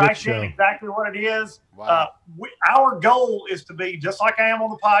them know right then exactly what it is. Wow. Our goal is to be just like I am on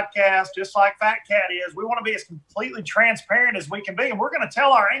the podcast, just like Fat Cat is. We want to be as completely transparent as we can be, and we're going to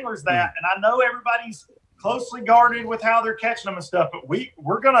tell our anglers that. And I know everybody's closely guarded with how they're catching them and stuff, but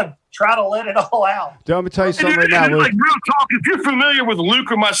we're going to try to let it all out. I'm going to tell you something right now, Luke. Like real talk, if you're familiar with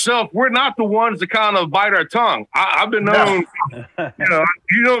Luke or myself, we're not the ones that kind of bite our tongue. I've been known,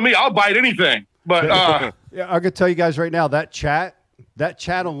 you know me, I'll bite anything. But yeah, I could tell you guys right now that chat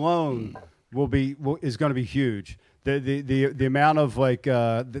alone is going to be huge. The amount of like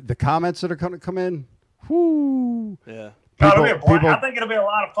the comments that are going to come in. Whoo! Yeah. I think it'll be a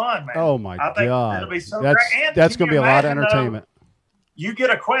lot of fun, man. Oh my God! It'll be so great. And that's going to be a lot of imagine, entertainment. You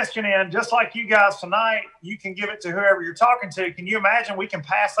get a question in, just like you guys tonight, you can give it to whoever you're talking to. Can you imagine we can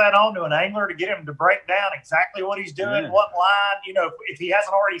pass that on to an angler to get him to break down exactly what he's doing, what line, if he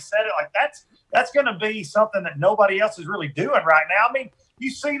hasn't already said it, like that's going to be something that nobody else is really doing right now. I mean, you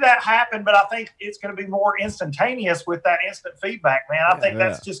see that happen, but I think it's going to be more instantaneous with that instant feedback, man. I think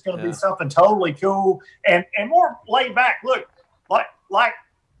that's just going to be something totally cool and more laid back. Look, like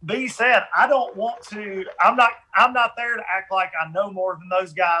B said, I'm not there to act like I know more than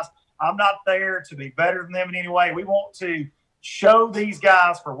those guys. I'm not there to be better than them in any way. We want to show these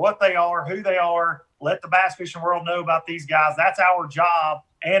guys for what they are, who they are, let the bass fishing world know about these guys. That's our job,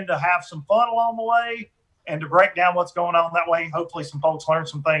 and to have some fun along the way and to break down what's going on that way. Hopefully some folks learn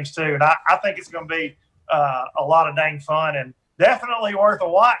some things too. And I think it's going to be a lot of dang fun and definitely worth a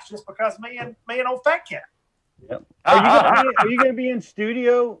watch just because me and old Fat Cat. Yep. Are you going to be in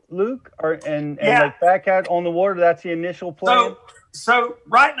studio, Luke, and like Fat Cat on the water? That's the initial plan. So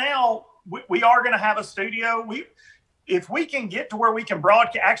right now we are going to have a studio. If we can get to where we can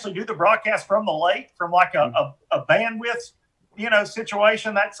actually do the broadcast from the lake, from like a bandwidth,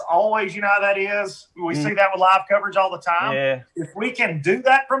 situation, that's always, how that is. We see that with live coverage all the time. Yeah. If we can do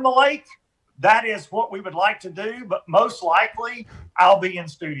that from the lake, that is what we would like to do. But most likely, I'll be in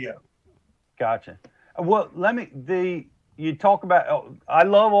studio. Gotcha. Well, you talk about, I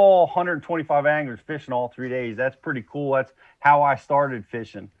love all 125 anglers fishing all 3 days. That's pretty cool. That's how I started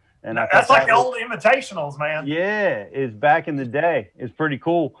fishing. And that's like the old invitationals, man. Yeah, is back in the day. It's pretty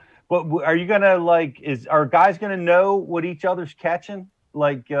cool. But are you gonna are guys gonna know what each other's catching,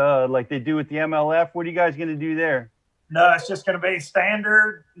 like they do with the MLF? What are you guys gonna do there? No, it's just gonna be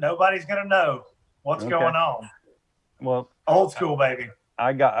standard. Nobody's gonna know what's going on. Well, old school, baby.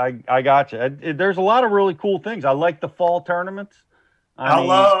 I got you. There's a lot of really cool things. I like the fall tournaments. I mean,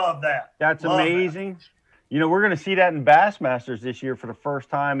 love that. That's amazing. That. We're going to see that in Bassmasters this year for the first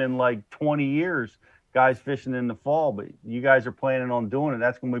time in like 20 years, guys fishing in the fall. But you guys are planning on doing it.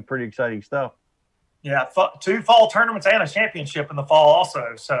 That's going to be pretty exciting stuff. Yeah, 2 fall tournaments and a championship in the fall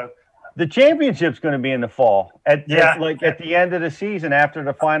also. So the championship's going to be in the fall at the end of the season after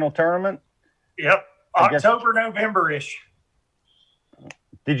the final tournament. Yep, October, November-ish.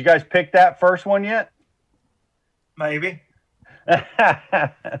 Did you guys pick that first one yet? Maybe.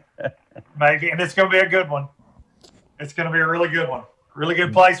 Maybe, and it's going to be a good one. It's going to be a really good one. Really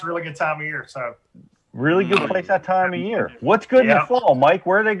good place, really good time of year. So, really good place that time of year. What's good in the fall, Mike?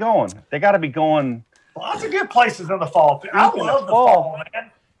 Where are they going? They got to be going. Lots of good places in the fall. I love the fall,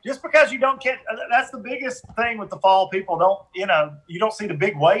 man. Just because you don't get, that's the biggest thing with the fall. People don't, you don't see the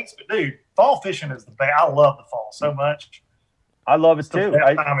big weights, but dude, fall fishing is the best. I love the fall so much. I love it too.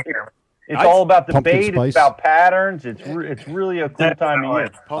 It's all about the bait. It's about patterns. It's really a cool time of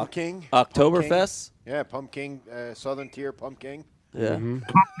year. Pumpkin. Oktoberfest. Yeah, pumpkin. Southern Tier pumpkin. Yeah. Pumpkin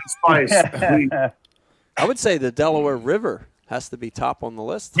spice. I would say the Delaware River has to be top on the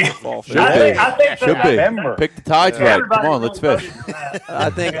list for fall fishing. I think Should be. Pick the tides right. Come on, let's fish. I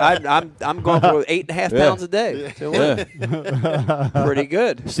think I'm going for 8.5 pounds a day. Pretty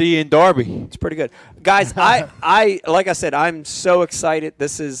good. See you in Darby. It's pretty good, guys. I like I said, I'm so excited.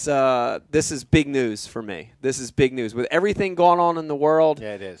 This is big news for me. This is big news with everything going on in the world.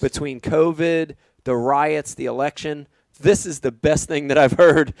 Yeah, it is. Between COVID, the riots, the election. This is the best thing that I've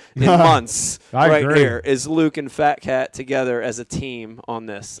heard in months right agree. here is Luke and Fat Cat together as a team on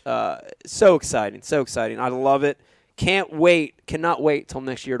this. So exciting, so exciting. I love it. Cannot wait till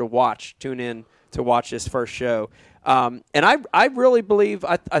next year to tune in to watch this first show. And I really believe,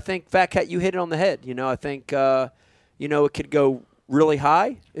 I think, Fat Cat, you hit it on the head. I think, it could go really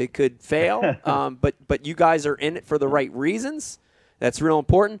high. It could fail. But you guys are in it for the right reasons. That's real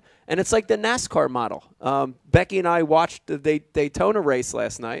important. And it's like the NASCAR model. Becky and I watched the Daytona race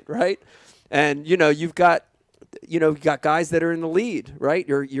last night, right? And, you've got guys that are in the lead, right?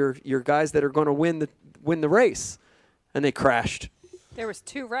 Your guys that are going to win the race. And they crashed. There was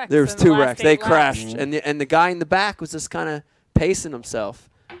 2 wrecks. There was 2 wrecks. They crashed. Mm-hmm. And the guy in the back was just kind of pacing himself.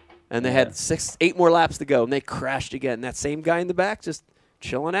 And they had 8 more laps to go, and they crashed again. That same guy in the back just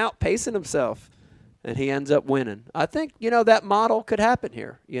chilling out, pacing himself. And he ends up winning. I think, that model could happen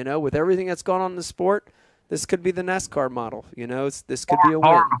here. With everything that's gone on in the sport, this could be the NASCAR model. This could be a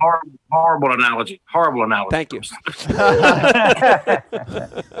win. Horrible analogy. Horrible analogy. Thank you.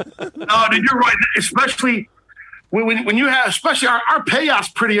 No, dude, you're right. Especially when you have, especially our payout's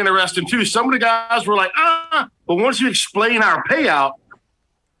pretty interesting too. Some of the guys were like, but once you explain our payout,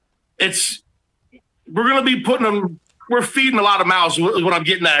 we're going to be we're feeding a lot of mouths is what I'm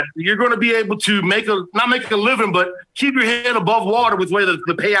getting at. You're going to be able to not make a living, but keep your head above water with where the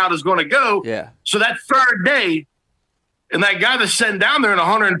payout is going to go. Yeah. So that third day, and that guy that's sitting down there in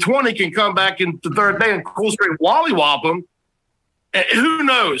 120 can come back in the third day and cool straight wallywop him. And who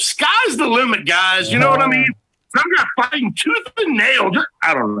knows? Sky's the limit, guys. You know what I mean? Some guy fighting tooth and nail.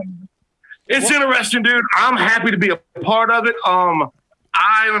 I don't know. It's interesting, dude. I'm happy to be a part of it.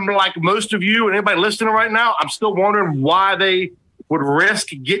 I am like most of you and anybody listening right now. I'm still wondering why they would risk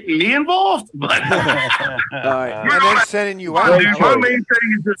getting me involved. But All right. And then sending you out. My main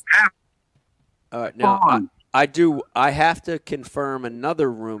thing is just have All right. Now, fun. I have to confirm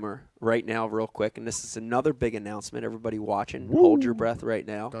another rumor right now real quick, and this is another big announcement. Everybody watching, hold your breath right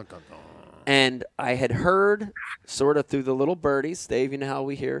now. Dun, dun, dun. And I had heard sort of through the little birdies, Dave, you know how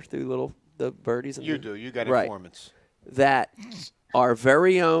we hear through the birdies? You do. You got right, informants. That our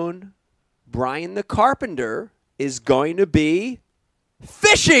very own Brian the Carpenter is going to be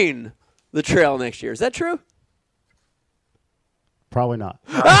fishing the trail next year. Is that true? Probably not.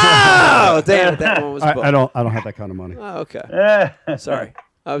 Oh, damn! That one was. I don't have that kind of money. Oh, okay. Sorry.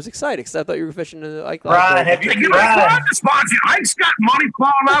 I was excited because I thought you were fishing the Ike Live. Brian, have you tried to sponsor? Ike's got money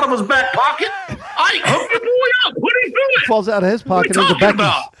falling out of his back pocket. Ike, hook your boy up. What are you doing? Falls out of his pocket What are into you talking Becky's.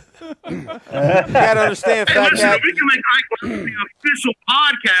 about? You got to understand, Hey, Fat listen, Cat. we can make Ike the official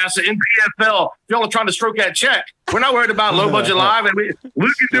podcast of NPFL. If y'all are trying to stroke that check, we're not worried about low budget live. And we can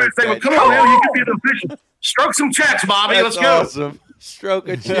do it. Say, well, come on, man, you can be the official. Stroke some checks, Bobby. That's Let's go. awesome. Stroke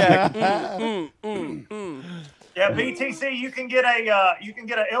a check. Yeah, BTC, you can get a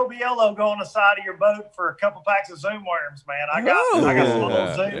LBL logo on the side of your boat for a couple packs of Zoom worms, man. I got some little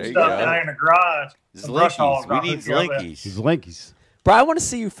There Zoom you stuff go. down there in the garage. Some brush hogs Slinkies. We I'll need hook you up with. Slinkies. He's Linkies. Bro, I want to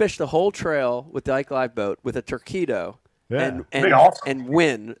see you fish the whole trail with the Ike Live boat with a Torpedo Yeah. Be awesome. and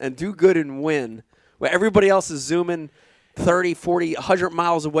win and do good and win. Where everybody else is zooming 30, 40, 100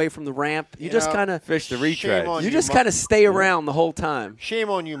 miles away from the ramp. You just know, kind of Fish the Shame retread. on you just kind of stay around the whole time. Shame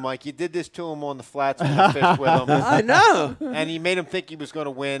on you, Mike. You did this to him on the flats when you fished with him. I know. And you made him think he was going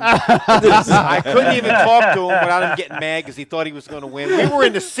to win. I couldn't even talk to him without him getting mad because he thought he was going to win. We were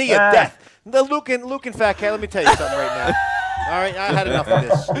in the sea of death. The Luke and Fat Cat, let me tell you something right now. All right, I had enough of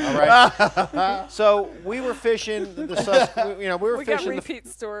this. All right. So we were fishing we were We got fishing repeat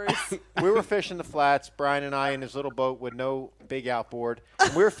stories. we were fishing the flats, Brian and I in his little boat with no big outboard.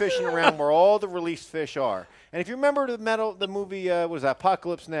 And we were fishing around where all the released fish are. And if you remember the movie, what was that,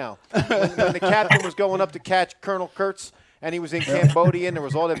 Apocalypse Now, when the captain was going up to catch Colonel Kurtz, and he was in Cambodia, and there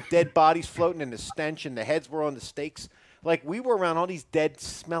was all the dead bodies floating, and the stench, and the heads were on the stakes. Like, we were around all these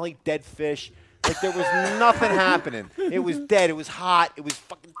smelly dead fish. Like, there was nothing happening. It was dead. It was hot. It was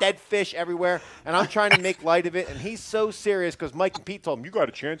fucking dead fish everywhere. And I'm trying to make light of it. And he's so serious because Mike and Pete told him, you got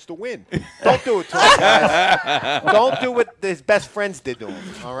a chance to win. Don't do it to him, guys. Don't do what his best friends did to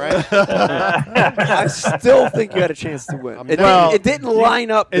him, all right? I still think you had a chance to win. It didn't line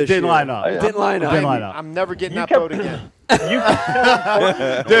up. It didn't line up. It didn't line up. I'm never getting that boat again.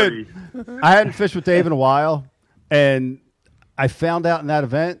 Dude, I hadn't fished with Dave in a while, and I found out in that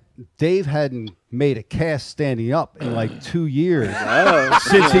event Dave hadn't made a cast standing up in like 2 years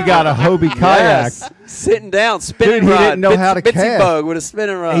since he got a Hobie kayak. Yes. Sitting down, spinning Dude, he rod. didn't know how to Bitsy cast. bug with a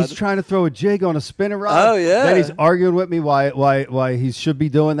spinning rod. He's trying to throw a jig on a spinning rod. Oh, yeah. Then he's arguing with me why he should be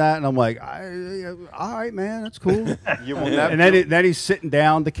doing that, and I'm like, all right, man, that's cool. You will never. And then he's sitting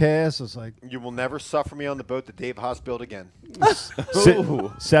down to cast. It's like You will never suffer me on the boat that Dave Haas built again.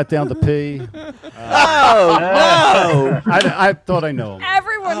 sat down to pee. Oh, no. I thought I know him.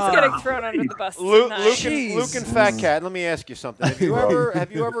 Everyone's getting thrown under the bus tonight. Luke and Fat Cat, let me ask you something.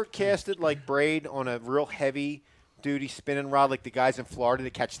 Have you ever casted like braid on a real heavy duty spinning rod like the guys in Florida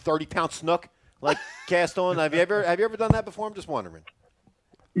that catch 30-pound snook like cast on? Have you ever done that before? I'm just wondering.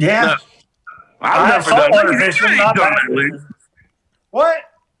 Yeah. I've never done that. You ain't done that, Luke. What?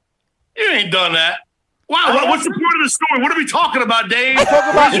 You ain't done that. Wow, what's the point of the story? What are we talking about, Dave? We're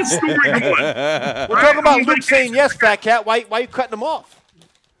talking about Where's your story going? We're talking about Luke saying yes, Fat Cat. Why are you cutting him off?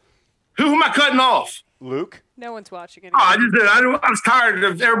 Who am I cutting off? Luke. No one's watching it. Oh, I just did. I was tired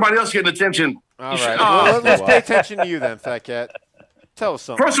of everybody else getting attention. All right. Well, let's pay attention to you then, Fat Cat. Tell us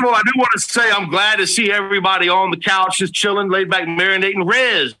something. First of all, I do want to say I'm glad to see everybody on the couch just chilling, laid back, marinating.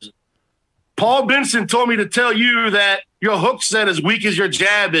 Rez, Paul Benson told me to tell you that your hook set as weak as your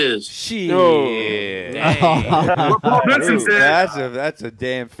jab is. Shit. What Paul Benson said. That's a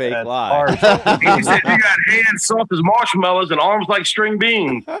damn fake lie. He said you got hands soft as marshmallows and arms like string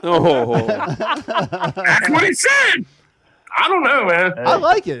beans. Oh. That's what he said. I don't know, man. I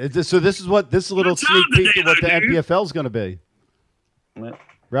like it. So this is what this little sneak peek of what the NPFL is going to be,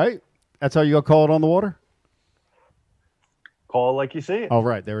 right? That's how you go call it on the water. Call it like you see it. Oh,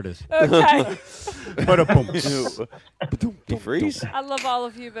 right. There it is. Okay. You freeze? I love all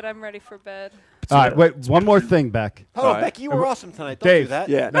of you, but I'm ready for bed. All right. Wait. One more thing, Beck. Oh, Becky, you were awesome tonight. Don't Dave. do that.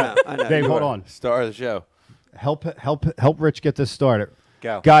 Yeah, no, I know. Dave, You hold were. on. Star of the show. Help Rich get this started.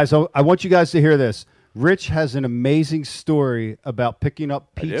 Go. Guys, I want you guys to hear this. Rich has an amazing story about picking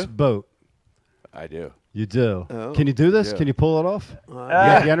up Pete's boat. I do. You do. Oh. Can you do this? Yeah. Can you pull it off? You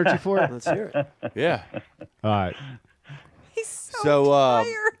got the energy for it? Let's hear it. Yeah. All right. He's so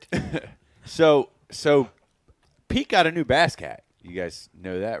tired. So Pete got a new Bass Cat. You guys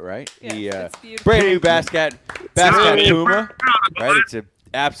know that, right? Yes, it's beautiful. Brand new Bass Cat Puma. Right? It's an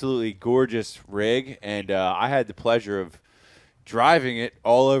absolutely gorgeous rig, and I had the pleasure of driving it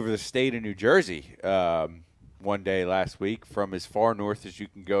all over the state of New Jersey one day last week, from as far north as you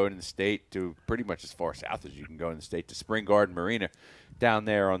can go in the state to pretty much as far south as you can go in the state to Spring Garden Marina down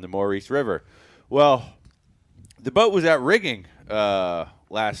there on the Maurice River. Well, the boat was out rigging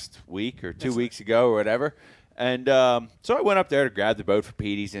last week or 2 weeks ago or whatever, And so I went up there to grab the boat for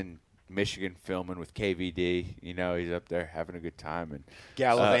Pete. He's in Michigan filming with KVD. You know, he's up there having a good time and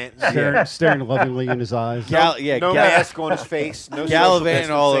gallivanting, staring lovingly in his eyes. No mask on his face. No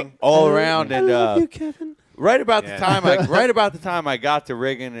gallivanting all around. And I love you, Kevin. right about the time I got to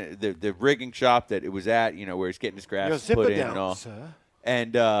rigging the rigging shop that it was at, you know, where he's getting his graphs put in and all. Sir.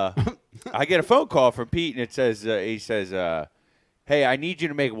 And I get a phone call from Pete, and it says he says, "Hey, I need you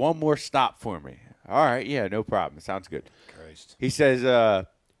to make one more stop for me." All right, yeah, no problem. Sounds good. Christ. He says,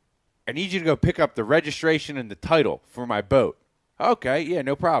 I need you to go pick up the registration and the title for my boat. Okay, yeah,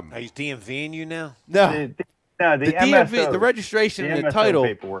 no problem. Are you DMVing you now? No. The The DMV, the registration and the MSO title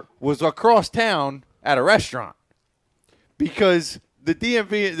paperwork. was across town at a restaurant because the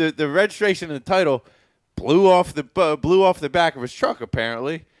DMV, the registration and the title blew off the back of his truck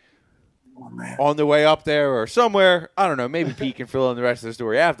apparently. On the way up there or somewhere. I don't know. Maybe Pete can fill in the rest of the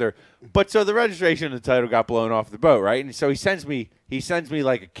story after. But so the registration and the title got blown off the boat, right? And so he sends me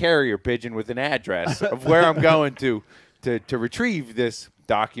like a carrier pigeon with an address of where I'm going to retrieve this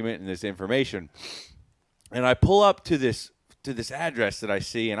document and this information. And I pull up to this address that I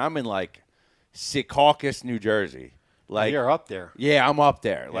see, and I'm in like Secaucus, New Jersey. Like you're up there. Yeah, I'm up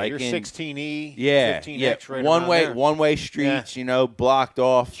there. Yeah, like you're in 16E, yeah, 15X, right one way streets, you know, blocked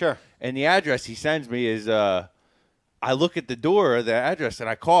off. Sure. And the address he sends me is, I look at the door of the address and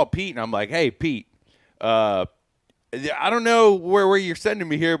I call Pete and I'm like, hey, Pete, I don't know where you're sending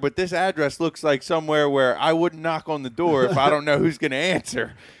me here, but this address looks like somewhere where I wouldn't knock on the door if I don't know who's going to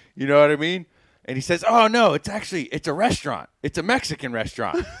answer. You know what I mean? And he says, oh, no, it's a restaurant. It's a Mexican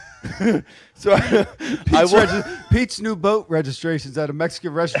restaurant. So Pete's new boat registration's at a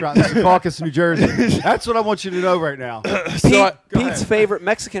Mexican restaurant in Secaucus, New Jersey. That's what I want you to know right now. Pete's favorite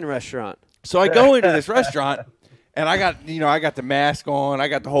Mexican restaurant. So I go into this restaurant, and I got the mask on, I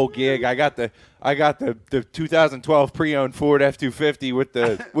got the whole gig, I got the 2012 pre-owned Ford F-250 with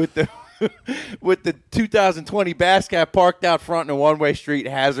the with the 2020 Bass Cat parked out front in a one-way street,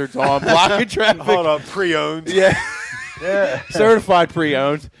 hazards on, blocking traffic. Hold on, pre-owned. Yeah. Yeah. Certified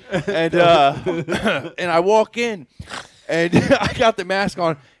pre-owned, and I walk in, and I got the mask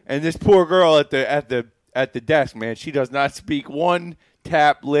on, and this poor girl at the desk, man, she does not speak one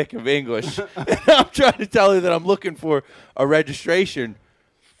tap lick of English. And I'm trying to tell her that I'm looking for a registration,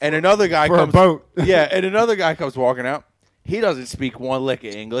 and another guy for comes, a boat. Yeah, and another guy comes walking out. He doesn't speak one lick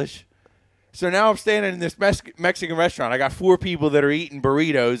of English. So now I'm standing in this Mexican restaurant. I got 4 people that are eating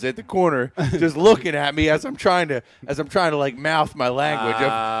burritos at the corner, just looking at me as I'm trying to like mouth my language of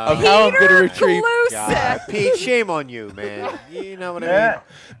how I'm going to retrieve. God, Pete, shame on you, man. You know what I mean?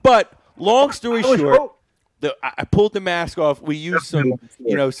 But long story short, I pulled the mask off. We used some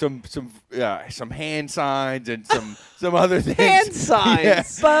hand signs and some other things. Hand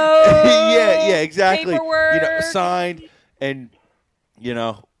signs, yeah, exactly. Paperwork. You know, signed and. You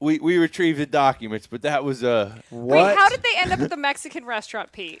know, we retrieved the documents, but that was what? Wait, how did they end up at the Mexican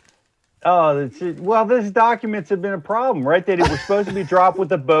restaurant, Pete? Oh, well, these documents have been a problem, right? They were supposed to be dropped with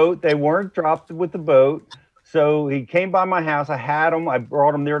the boat. They weren't dropped with the boat. So he came by my house. I had them. I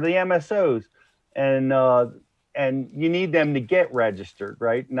brought them there to the MSOs, and you need them to get registered,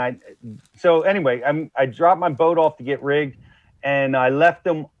 right? And so anyway, I dropped my boat off to get rigged, and I left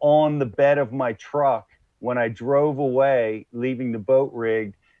them on the bed of my truck when I drove away, leaving the boat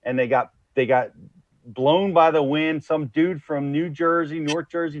rigged, and they got blown by the wind. Some dude from North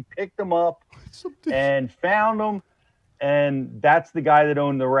Jersey, picked them up and found them, and that's the guy that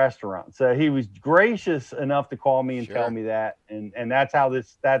owned the restaurant. So he was gracious enough to call me and tell me that, and that's how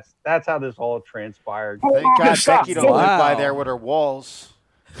this all transpired. Thank God Becky don't live by there with her walls,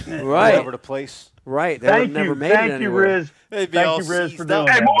 right, all over the place. Right, they would never made it Thank you, anywhere. Riz. Thank you, Riz, for doing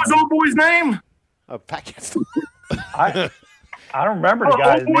that. Hey, what was old boy's name? I don't remember the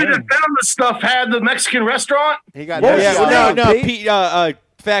guy's old boy name. that found the stuff had the Mexican restaurant. He got no, Pete,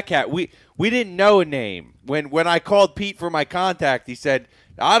 Fat Cat. We didn't know a name when I called Pete for my contact. He said,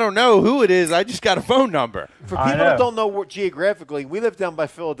 "I don't know who it is. I just got a phone number." For people that don't know what geographically, we live down by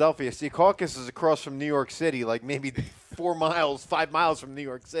Philadelphia. Secaucus is across from New York City, like maybe 5 miles from New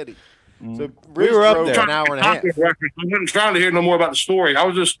York City. So we were up there an hour and a half. I wasn't trying to hear no more about the story. I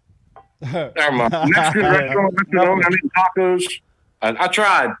was just never mind. Mexican restaurant, I need tacos.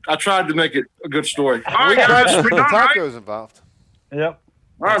 I tried to make it a good story. All right, guys, we done, right? Tacos involved. Yep.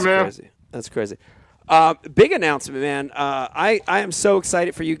 All right, man. Crazy. That's crazy. Big announcement, man. I am so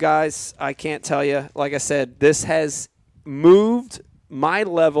excited for you guys. I can't tell you. Like I said, this has moved my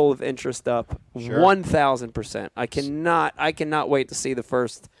level of interest up 1,000%. I cannot wait to see the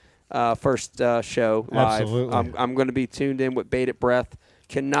first show live. Absolutely. I'm going to be tuned in with bated breath.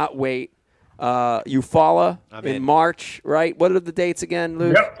 Cannot wait. Eufaula in March, right? What are the dates again,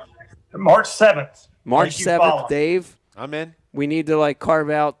 Luke? Yep. March 7th. March 7th, Dave. I'm in. We need to like carve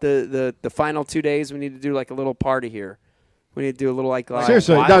out the final 2 days. We need to do like a little party here. We need to do a little like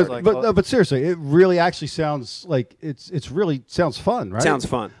seriously, but seriously, it really actually sounds like it's really sounds fun, right? Sounds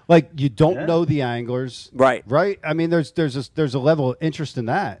fun. Like you don't know the anglers, right? Right. I mean, there's a level of interest in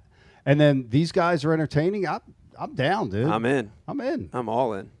that, and then these guys are entertaining. I'm down, dude. I'm in. I'm all in. I'm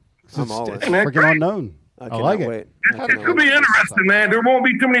all in. It's freaking unknown. I like it. It could be interesting, man. There won't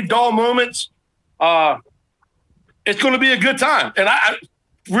be too many dull moments. It's going to be a good time. And I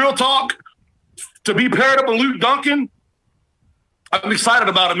real talk, to be paired up with Luke Duncan, I'm excited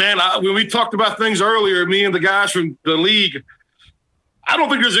about it, man. When we talked about things earlier, me and the guys from the league, I don't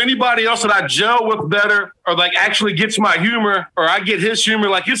think there's anybody else that I gel with better or like actually gets my humor or I get his humor.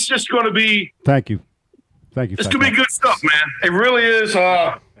 Like it's just going to be. Thank you. It's going to be good stuff, man. It really is.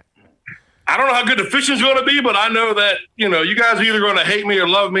 I don't know how good the fishing's going to be, but I know that, you guys are either going to hate me or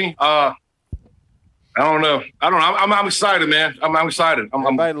love me. I don't know. I'm excited, man. I'm excited.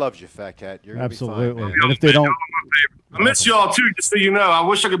 Everybody loves you, Fat Cat. You're absolutely. Gonna be fine, and if they don't, I miss y'all too. Just so you know, I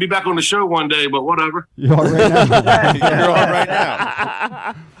wish I could be back on the show one day, but whatever. You are right now. You're on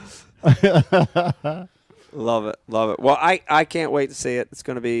right now. Love it. Well, I can't wait to see it. It's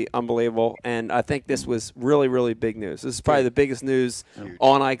going to be unbelievable, and I think this was really, really big news. This is probably the biggest news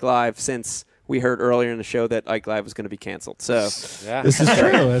on Ike Live since we heard earlier in the show that Ike Live was going to be canceled. So this is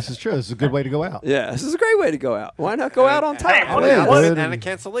true. This is a good way to go out. Yeah, this is a great way to go out. Why not go out on top? And a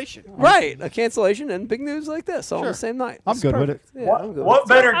cancellation. Right, a cancellation and big news like this all on the same night. I'm good with it. Yeah, I'm good what with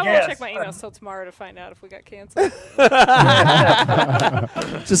better I guess? won't check my emails till tomorrow to find out if we got canceled.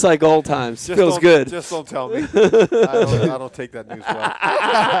 Just like old times. Just Feels good. Just don't tell me. I don't take that news well.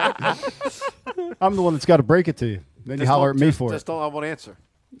 I'm the one that's got to break it to you. Then you holler at me for Just don't. I won't answer.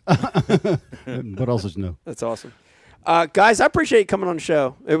 What else is new? That's awesome. Guys, I appreciate you coming on the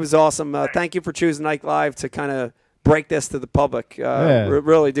show. It was awesome. Thank you for choosing Ike Live to kind of break this to the public.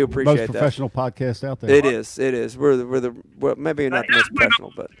 Really do appreciate most professional podcast out there. It is. We're maybe not the most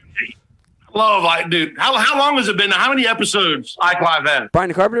professional, but love, dude. How long has it been? How many episodes Ike Live had? Brian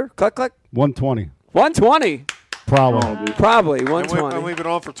the Carpenter, click. 120. 120. Probably 120. And we've been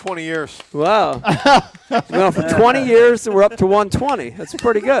on for 20 years. Wow. We've been on for 20 years, and we're up to 120. That's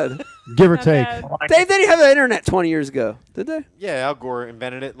pretty good. Give or take. They didn't have the internet 20 years ago, did they? Yeah, Al Gore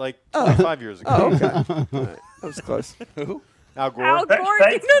invented it like 25 years ago. Oh, okay. All right. That was close. Who? Al Gore. Al Gore?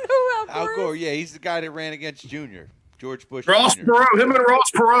 You don't know who Al Gore Al Gore, yeah. He's the guy that ran against George Bush Ross Jr. Perot. Him and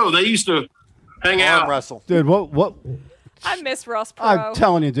Ross Perot, they used to hang out. Wrestle. Dude, what? I miss Ross Perot. I'm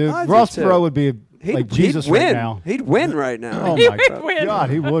telling you, dude. I do Ross too. Perot would be like Jesus win. right now. He'd win right now. Oh, He my would win. God,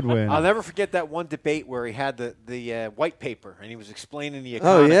 he would win. I'll never forget that one debate where he had the white paper and he was explaining the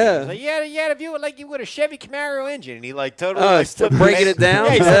economy. Oh, yeah. He was like, yeah, to view it like you would a Chevy Camaro engine, and he like totally breaking it down.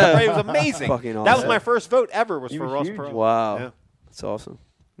 Yeah, Yeah. it was amazing. Fucking That was awesome. my first vote ever. Was He for was Ross huge. Perot. Wow. Yeah. That's awesome.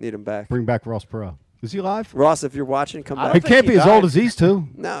 Need him back. Bring back Ross Perot. Is he live? Ross, if you're watching, come I back. don't He can't he be as died. old as these two.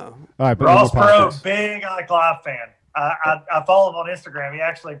 No. All right, but Ross no more politics. Perot, big Ike Live fan. I follow him on Instagram. He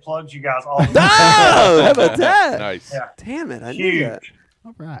actually plugs you guys all the time. Oh, how about that? Nice. Yeah. Damn it. I knew Huge. that.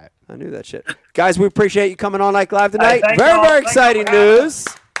 All right. I knew that shit. Guys, we appreciate you coming on Ike Live tonight. thank Very, y'all. very Thank y'all exciting for having news.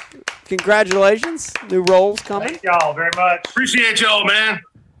 Congratulations. New roles coming. Thank y'all very much. Appreciate y'all, man.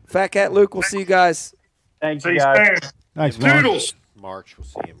 Fat Cat Luke, we'll see you guys. Thanks, See you guys. soon. Thanks, Mark. Doodles. March. We'll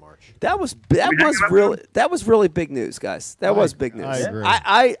see you in March. That was really big news, guys. That was big news. I agree.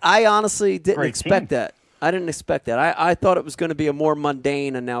 I honestly didn't Great expect team. that. I didn't expect that. I thought it was going to be a more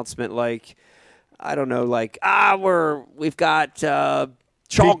mundane announcement, like I don't know, like we've got Charles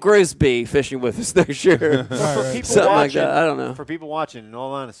Grisby fishing with us next year, For people something like watching, that. I don't know. For people watching, in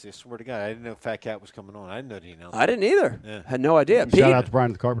all honesty, I swear to God, I didn't know Fat Cat was coming on. I didn't know the announcement. I didn't either. Yeah. Had no idea. Shout out to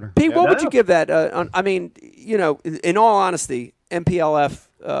Brian the Carpenter. Pete, what would you give that? I mean, in all honesty, MPLF,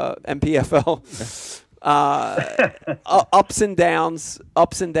 MPFL, ups and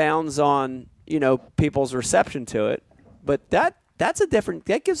downs on people's reception to it, but that gives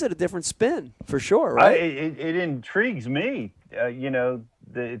it a different spin for sure, right? It intrigues me.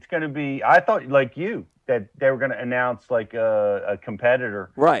 It's going to be. I thought, like you, that they were going to announce like a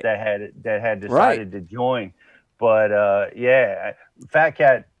competitor, Right. that had decided to join. But Fat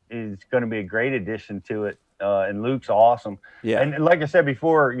Cat is going to be a great addition to it, and Luke's awesome. Yeah. And like I said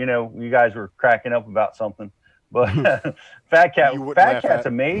before, you guys were cracking up about something, but Fat Cat's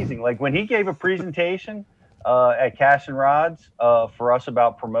amazing. Like when he gave a presentation at Cash and Rods for us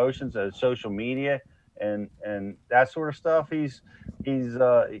about promotions, social media, and that sort of stuff. He's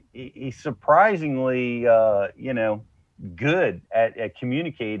surprisingly good at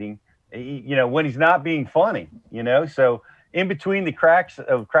communicating when he's not being funny, So in between the cracks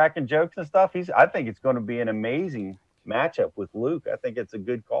of cracking jokes and stuff, I think it's going to be an amazing matchup with Luke. I think it's a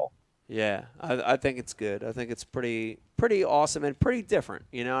good call. Yeah, I think it's good. I think it's pretty awesome and pretty different.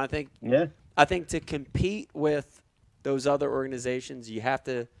 I think to compete with those other organizations, you have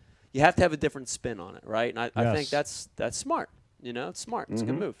to have a different spin on it, right? And I think that's smart. It's smart. It's a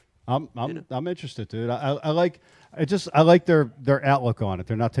good move. I'm interested, dude. I like their outlook on it.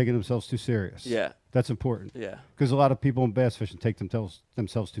 They're not taking themselves too serious. Yeah, that's important. Yeah, because a lot of people in bass fishing take themselves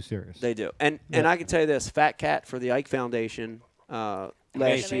too serious. They do, and I can tell you this: Fat Cat for the Ike Foundation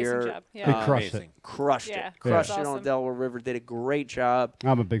last year, they crushed it. Crushed it on Delaware River. Did a great job.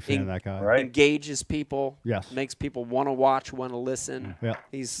 I'm a big fan of that guy. Right. Engages people. Yes. Makes people want to watch, want to listen. Yeah.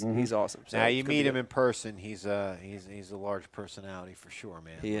 He's awesome. So now you meet him in person. He's a large personality for sure,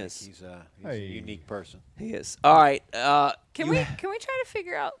 man. He is. He's a unique person. He is. All right. Can we try to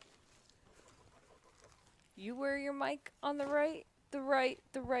figure out? You wear your mic on the right.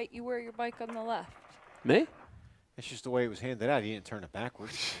 You wear your mic on the left. Me? It's just the way it was handed out. You didn't turn it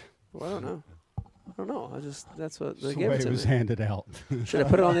backwards. Well, I don't know. That's what they That's the gave way it to it was me. handed out. Should I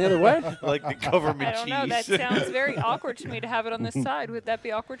put it on the other way? Like the government I don't know. That sounds very awkward to me to have it on this side. Would that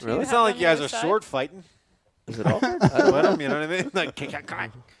be awkward to you? Really? It's not like you guys are sword fighting. Is it awkward? I don't know. You know what I mean? Like,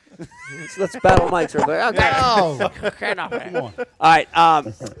 let's battle mics. Okay. Come on. All right.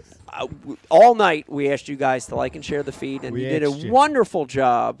 All night we asked you guys to like and share the feed, and you did a wonderful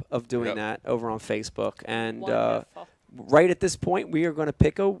job of doing that over on Facebook. And right at this point, we are going to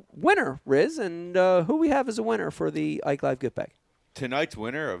pick a winner, Riz, and who we have as a winner for the Ike Live gift bag. Tonight's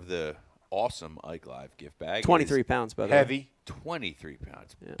winner of the awesome Ike Live gift bag 23 pounds, by the way. Heavy. 23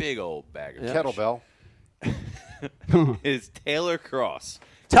 pounds. Yeah. Big old bag of kettlebell. Is Taylor Cross.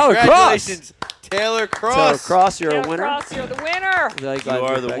 Taylor Congratulations, Taylor Cross. Taylor Cross, you're Taylor a winner. Cross, you're the winner. You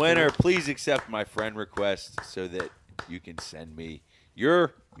are the winner. Please accept my friend request so that you can send me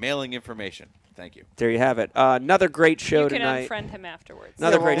your mailing information. Thank you. There you have it. Another great show tonight. You can unfriend him afterwards.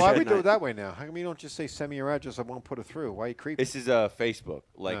 Another great show Why tonight. we do it that way now? How come you don't just say send me your address? I won't put it through. Why are you creeping? This is Facebook,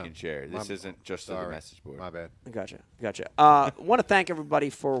 and share. This isn't just on the message board. My bad. Gotcha. Want to thank everybody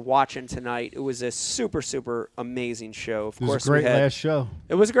for watching tonight. It was a super, super amazing show. Of course, it was a great last show.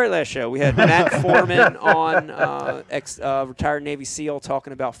 It was a great last show. We had Matt Foreman on, retired Navy SEAL,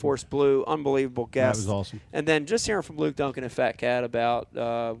 talking about Force Blue. Unbelievable guest. That was awesome. And then just hearing from Luke Duncan and Fat Cat about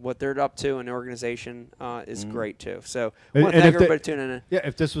what they're up to in the organization is great too. So I want to thank everybody tuning in. Yeah,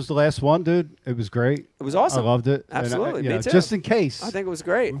 if this was the last one, dude, it was great. It was awesome. I loved it. Absolutely, and, me too. Just in case. I think it was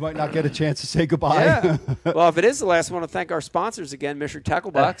great. We might not get a chance to say goodbye. Yeah. Well, if it is the last one, I want to thank our sponsors again, Mission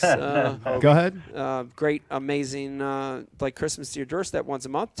Tackle Box. Go ahead. Great, amazing, like Christmas to your doorstep once a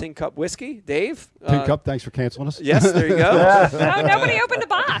month. Tin Cup Whiskey. Dave. Tin Cup, thanks for canceling us. Yes, there you go. No, nobody opened a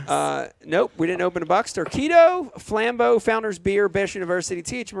box. Nope, we didn't open a box. Torquedo, Flambeau, Founders Beer, Bash University,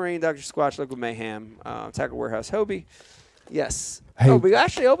 TH Marine, Dr. Squatch, Liquid Mayhem, Tackle Warehouse, Hobie. Yes. Hey. Oh, we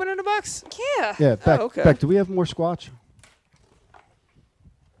actually opened in a box? Yeah. Yeah, Beck, okay. Beck, do we have more Squatch?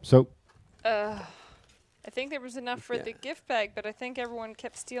 Soap? I think there was enough for the gift bag, but I think everyone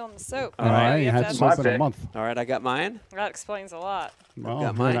kept stealing the soap. All right, you had soap in a month. All right, I got mine. That explames a lot. Well,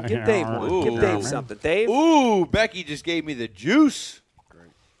 Got mine. Give Dave one. Give Dave something. Dave. Ooh, Becky just gave me the juice.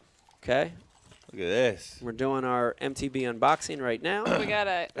 Okay. Look at this. We're doing our MTB unboxing right now. We got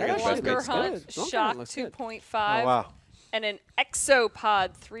a Lunker Hunt Shock 2.5 wow. and an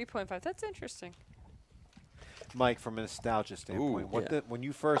Exopod 3.5. That's interesting. Mike, from a nostalgia standpoint, when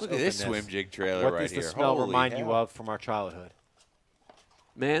you first look at opened this swim jig trailer what right does here. the smell Holy remind hell. you of from our childhood?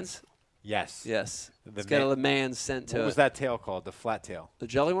 Mans? Yes. Yes. It's got a Le Mans scent to it. What was that tail called? The flat tail? The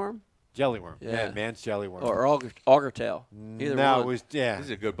jelly worm? Jelly worm. Yeah. Man's jelly worm. Or auger tail. Either no, one. it was, yeah. This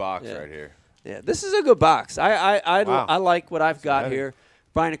is a good box right here. Yeah, this is a good box. I Wow. like what I've got heavy. here.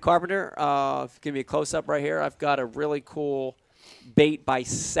 Brian Carpenter, give me a close-up right here. I've got a really cool bait by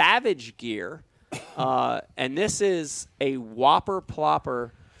Savage Gear. And this is a Whopper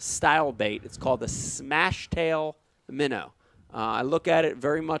Plopper style bait. It's called the Smash Tail Minnow. I look at it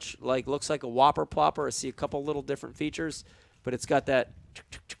very much looks like a Whopper Plopper. I see a couple little different features, but it's got that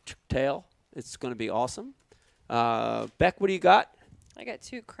tail. It's going to be awesome. Beck, what do you got? I got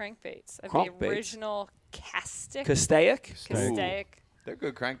two crankbaits. I have Crankbaits. the original Castaic. Castaic. They're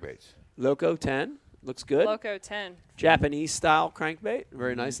good crankbaits. Loco 10. Looks good. Loco 10. Japanese style crankbait.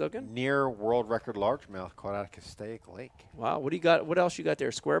 Very nice looking. Near world record largemouth caught out of Castaic Lake. Wow. What do you got? What else you got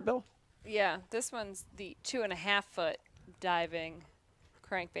there? Square bill? Yeah, this one's the 2.5 foot diving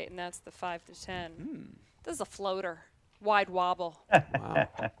crankbait, and that's the 5 to 10. This is a floater. Wide wobble. Wow.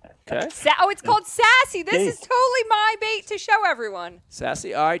 Okay. It's called Sassy. This is totally my bait to show everyone.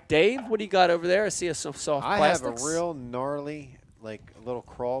 Sassy. All right, Dave, what do you got over there? I see some soft plastics. I have a real gnarly, like a little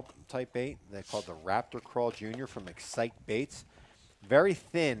crawl type bait. They're called the Raptor Crawl Junior from Excite Baits. Very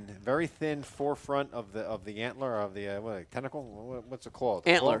thin forefront of the antler of the tentacle. What's it called?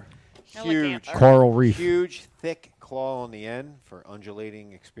 Antler. Huge coral reef. Huge, thick claw on the end for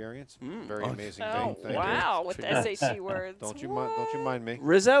undulating experience. Very amazing Oh, bait. wow, with the SAT words. Don't you mind me?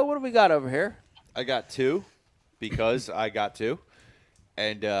 Rizzo, what do we got over here? I got two because I got two.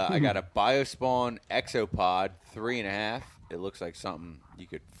 And I got a Biospawn Exopod 3.5. It looks like something you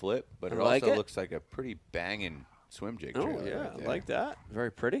could flip, but it also looks like a pretty banging swim jig trailer. Oh, yeah, right I like that.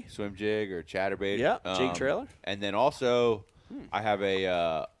 Very pretty. Swim jig or chatterbait. Yeah, jig trailer. And then also I have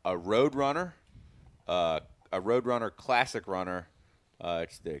a Roadrunner, a Roadrunner Classic Runner.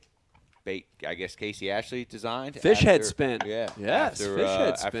 It's the bait, I guess, Casey Ashley designed. Fish head spin. Yeah. Yes, after, fish head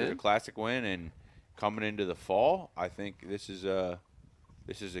After the spin. Classic win and coming into the fall, I think this is a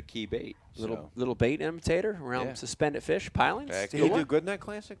key bait. Little bait imitator around suspended fish pilings. Did he do good in that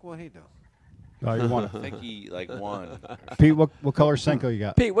classic? What did he do? Oh, you won. I think he won. Pete, what color Senko you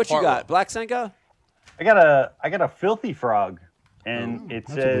got? Pete, what you got? Black Senko? I got a filthy frog, and it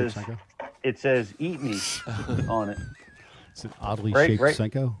says "Eat Me" on it. It's an oddly shaped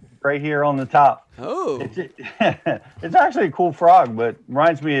Senko. Right here on the top. Oh, it's actually a cool frog, but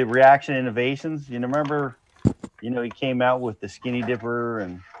reminds me of Reaction Innovations. You remember? He came out with the Skinny Dipper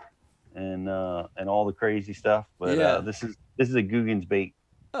and all the crazy stuff. But this is a Guggen's bait.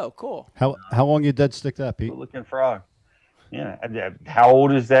 Oh, cool. How long you dead stick that, Pete? Good looking frog. Yeah. How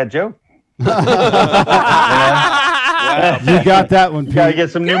old is that joke? You got that one, Pete. You gotta get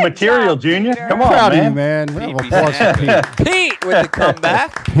some new material, Junior. Come on, Proud man. of you, man. Round of applause for Pete. Pete with the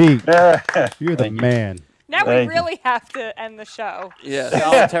comeback. Pete, you're the man. Now we really have to end the show. Yes.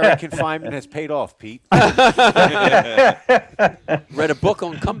 Solitary confinement has paid off, Pete. Read a book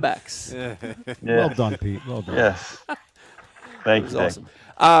on comebacks. Well done, Pete. Well done. Yes. Thank you. Awesome.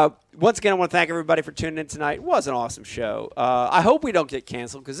 Once again, I want to thank everybody for tuning in tonight. It was an awesome show. I hope we don't get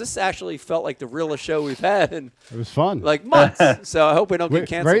canceled because this actually felt like the realest show we've had in It was fun. like months. So I hope we don't get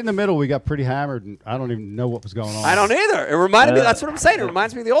canceled. Right in the middle, we got pretty hammered, and I don't even know what was going on. I don't either. It reminded me. That's what I'm saying. It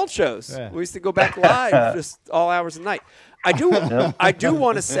reminds me of the old shows. Yeah. We used to go back live just all hours of the night. I do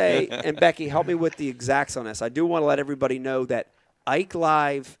want to say, and Becky, help me with the exacts on this. I do want to let everybody know that Ike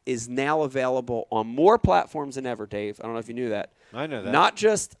Live is now available on more platforms than ever, Dave. I don't know if you knew that. I know that. Not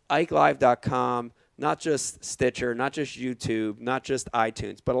just IkeLive.com, not just Stitcher, not just YouTube, not just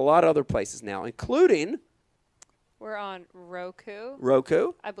iTunes, but a lot of other places now, including We're on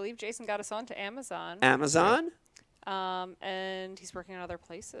Roku. I believe Jason got us on to Amazon. And he's working on other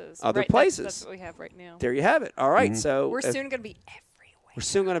places. That's what we have right now. There you have it. All right. So we're soon going to be everywhere. We're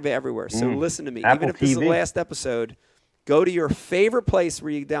soon going to be everywhere. So listen to me. Apple Even if this is the TV. last episode, go to your favorite place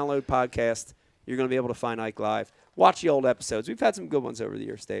where you download podcasts. You're going to be able to find Ike Live. Watch the old episodes. We've had some good ones over the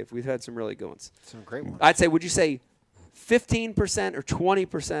years, Dave. We've had some really good ones. Some great ones. I'd say, would you say 15% or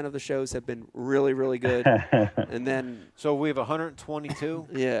 20% of the shows have been really, really good? And then, So we have 122.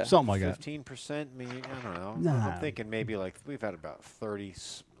 yeah. Something like that. 15%. I don't know. Nah. I'm thinking maybe like we've had about 30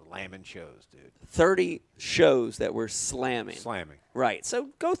 slamming shows, dude. 30 shows that we're slamming. Slamming. Right. So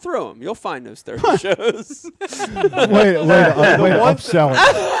go through them. You'll find those 30 shows. Way to upsell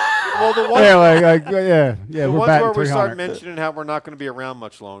it. Well, the ones, Yeah, the we're ones batting where we start 300. mentioning how we're not going to be around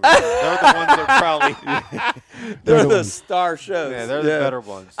much longer, they're the ones that probably. They're the the ones. star shows. Yeah, they're the better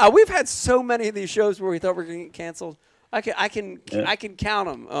ones. We've had so many of these shows where we thought we were going to get canceled. I can count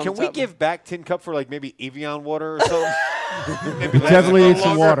them. Can we give back Tin Cup for like maybe Evian water or something? Maybe that's Definitely a need little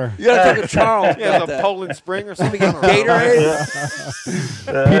some longer. water. You got to take a Charles. Yeah, about the that. Poland Spring or something. Gatorade.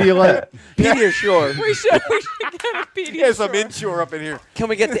 Pedialyte. Pediasure. We should get a Pediasure. Yeah, some Insure up in here. Can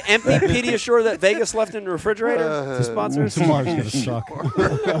we get the empty Pediasure that Vegas left in the refrigerator to sponsor us? Tomorrow's going to suck.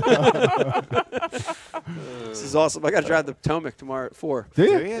 This is awesome. I got to drive the Potomac tomorrow at 4. Do you?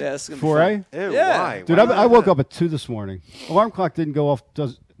 Do you? Yeah, this is gonna be 4A? fun. Ew, Yeah. why? Dude, Why I not? woke up at 2 this morning. Alarm clock didn't go off,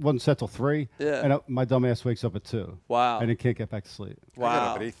 wasn't set till 3. Yeah. And my dumb ass wakes up at 2. Wow. And then can't get back to sleep. I got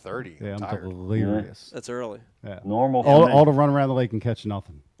Wow. up at 8:30. Yeah, I'm tired. delirious. That's early. Yeah. Normal. All to run around the lake and catch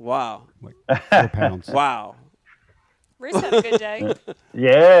nothing. Wow. Like 4 pounds. Wow. Riz had a good day.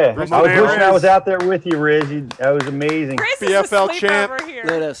 Yeah. Riz I was Ramirez. wishing I was out there with you, Riz. That was amazing. Riz is PFL asleep champ. over here.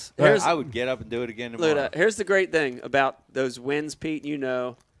 Look at this. I would get up and do it again Look tomorrow. at that. Here's the great thing about those wins, Pete. You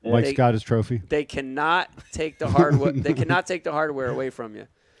know, Mike's They- got his trophy. they cannot take the hardware. They cannot take the hardware away from you.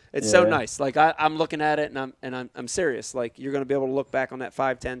 It's so Yeah. nice. Like I'm looking at it, and I'm serious. Like you're going to be able to look back on that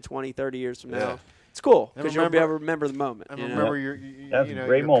 5, 10, 20, 30 years from now. It's cool And because you'll be remember- able to remember the moment. And you know? remember, That's a your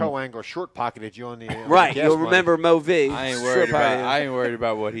great moment. co-angler short pocketed you on the Right, gas you'll money. remember Mo V. I ain't short worried about. pocketed. I ain't worried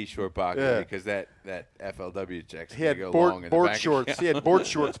about what he short pocketed Yeah. because that FLW check's He gonna had go long board, in the board bank shorts. account. He had board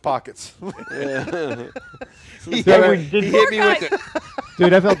shorts pockets. He Yeah, hit me with the.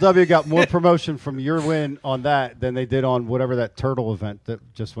 Dude, FLW got more promotion from your win on that than they did on whatever that turtle event that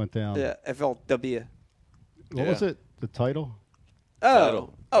just went down. Yeah, FLW. What was it? The title?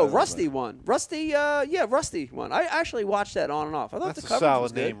 Oh, Rusty won. Rusty won. I actually watched that on and off. I thought That's the a coverage solid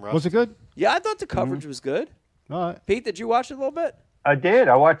was good. name, Russ. Was it good? Yeah, I thought the coverage was good. All right. Pete, did you watch it a little bit? I did.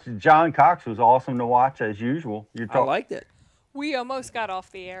 I watched John Cox. Was awesome to watch as usual. You're I liked it. We almost got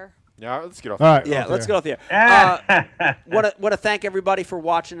off the air. Yeah, let's get off. All right. Yeah, let's get off the air. Want to thank everybody for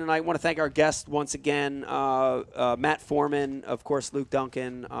watching tonight. Want to thank our guests once again, Matt Foreman, of course, Luke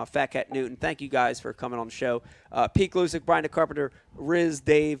Duncan, Fat Cat Newton. Thank you guys for coming on the show. Pete Glusick, Brian DeCarpenter, Riz,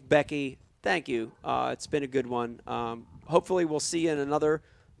 Dave, Becky. Thank you. It's been a good one. Hopefully, we'll see you in another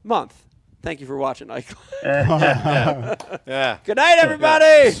month. Thank you for watching, Ike. Yeah. Good night,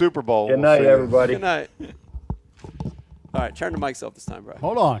 everybody. Super Bowl. Good night, everybody. Good night. All right, turn the mics off this time, bro.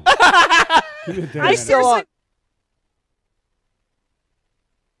 Hold on. Give me a damn I minute. Still on.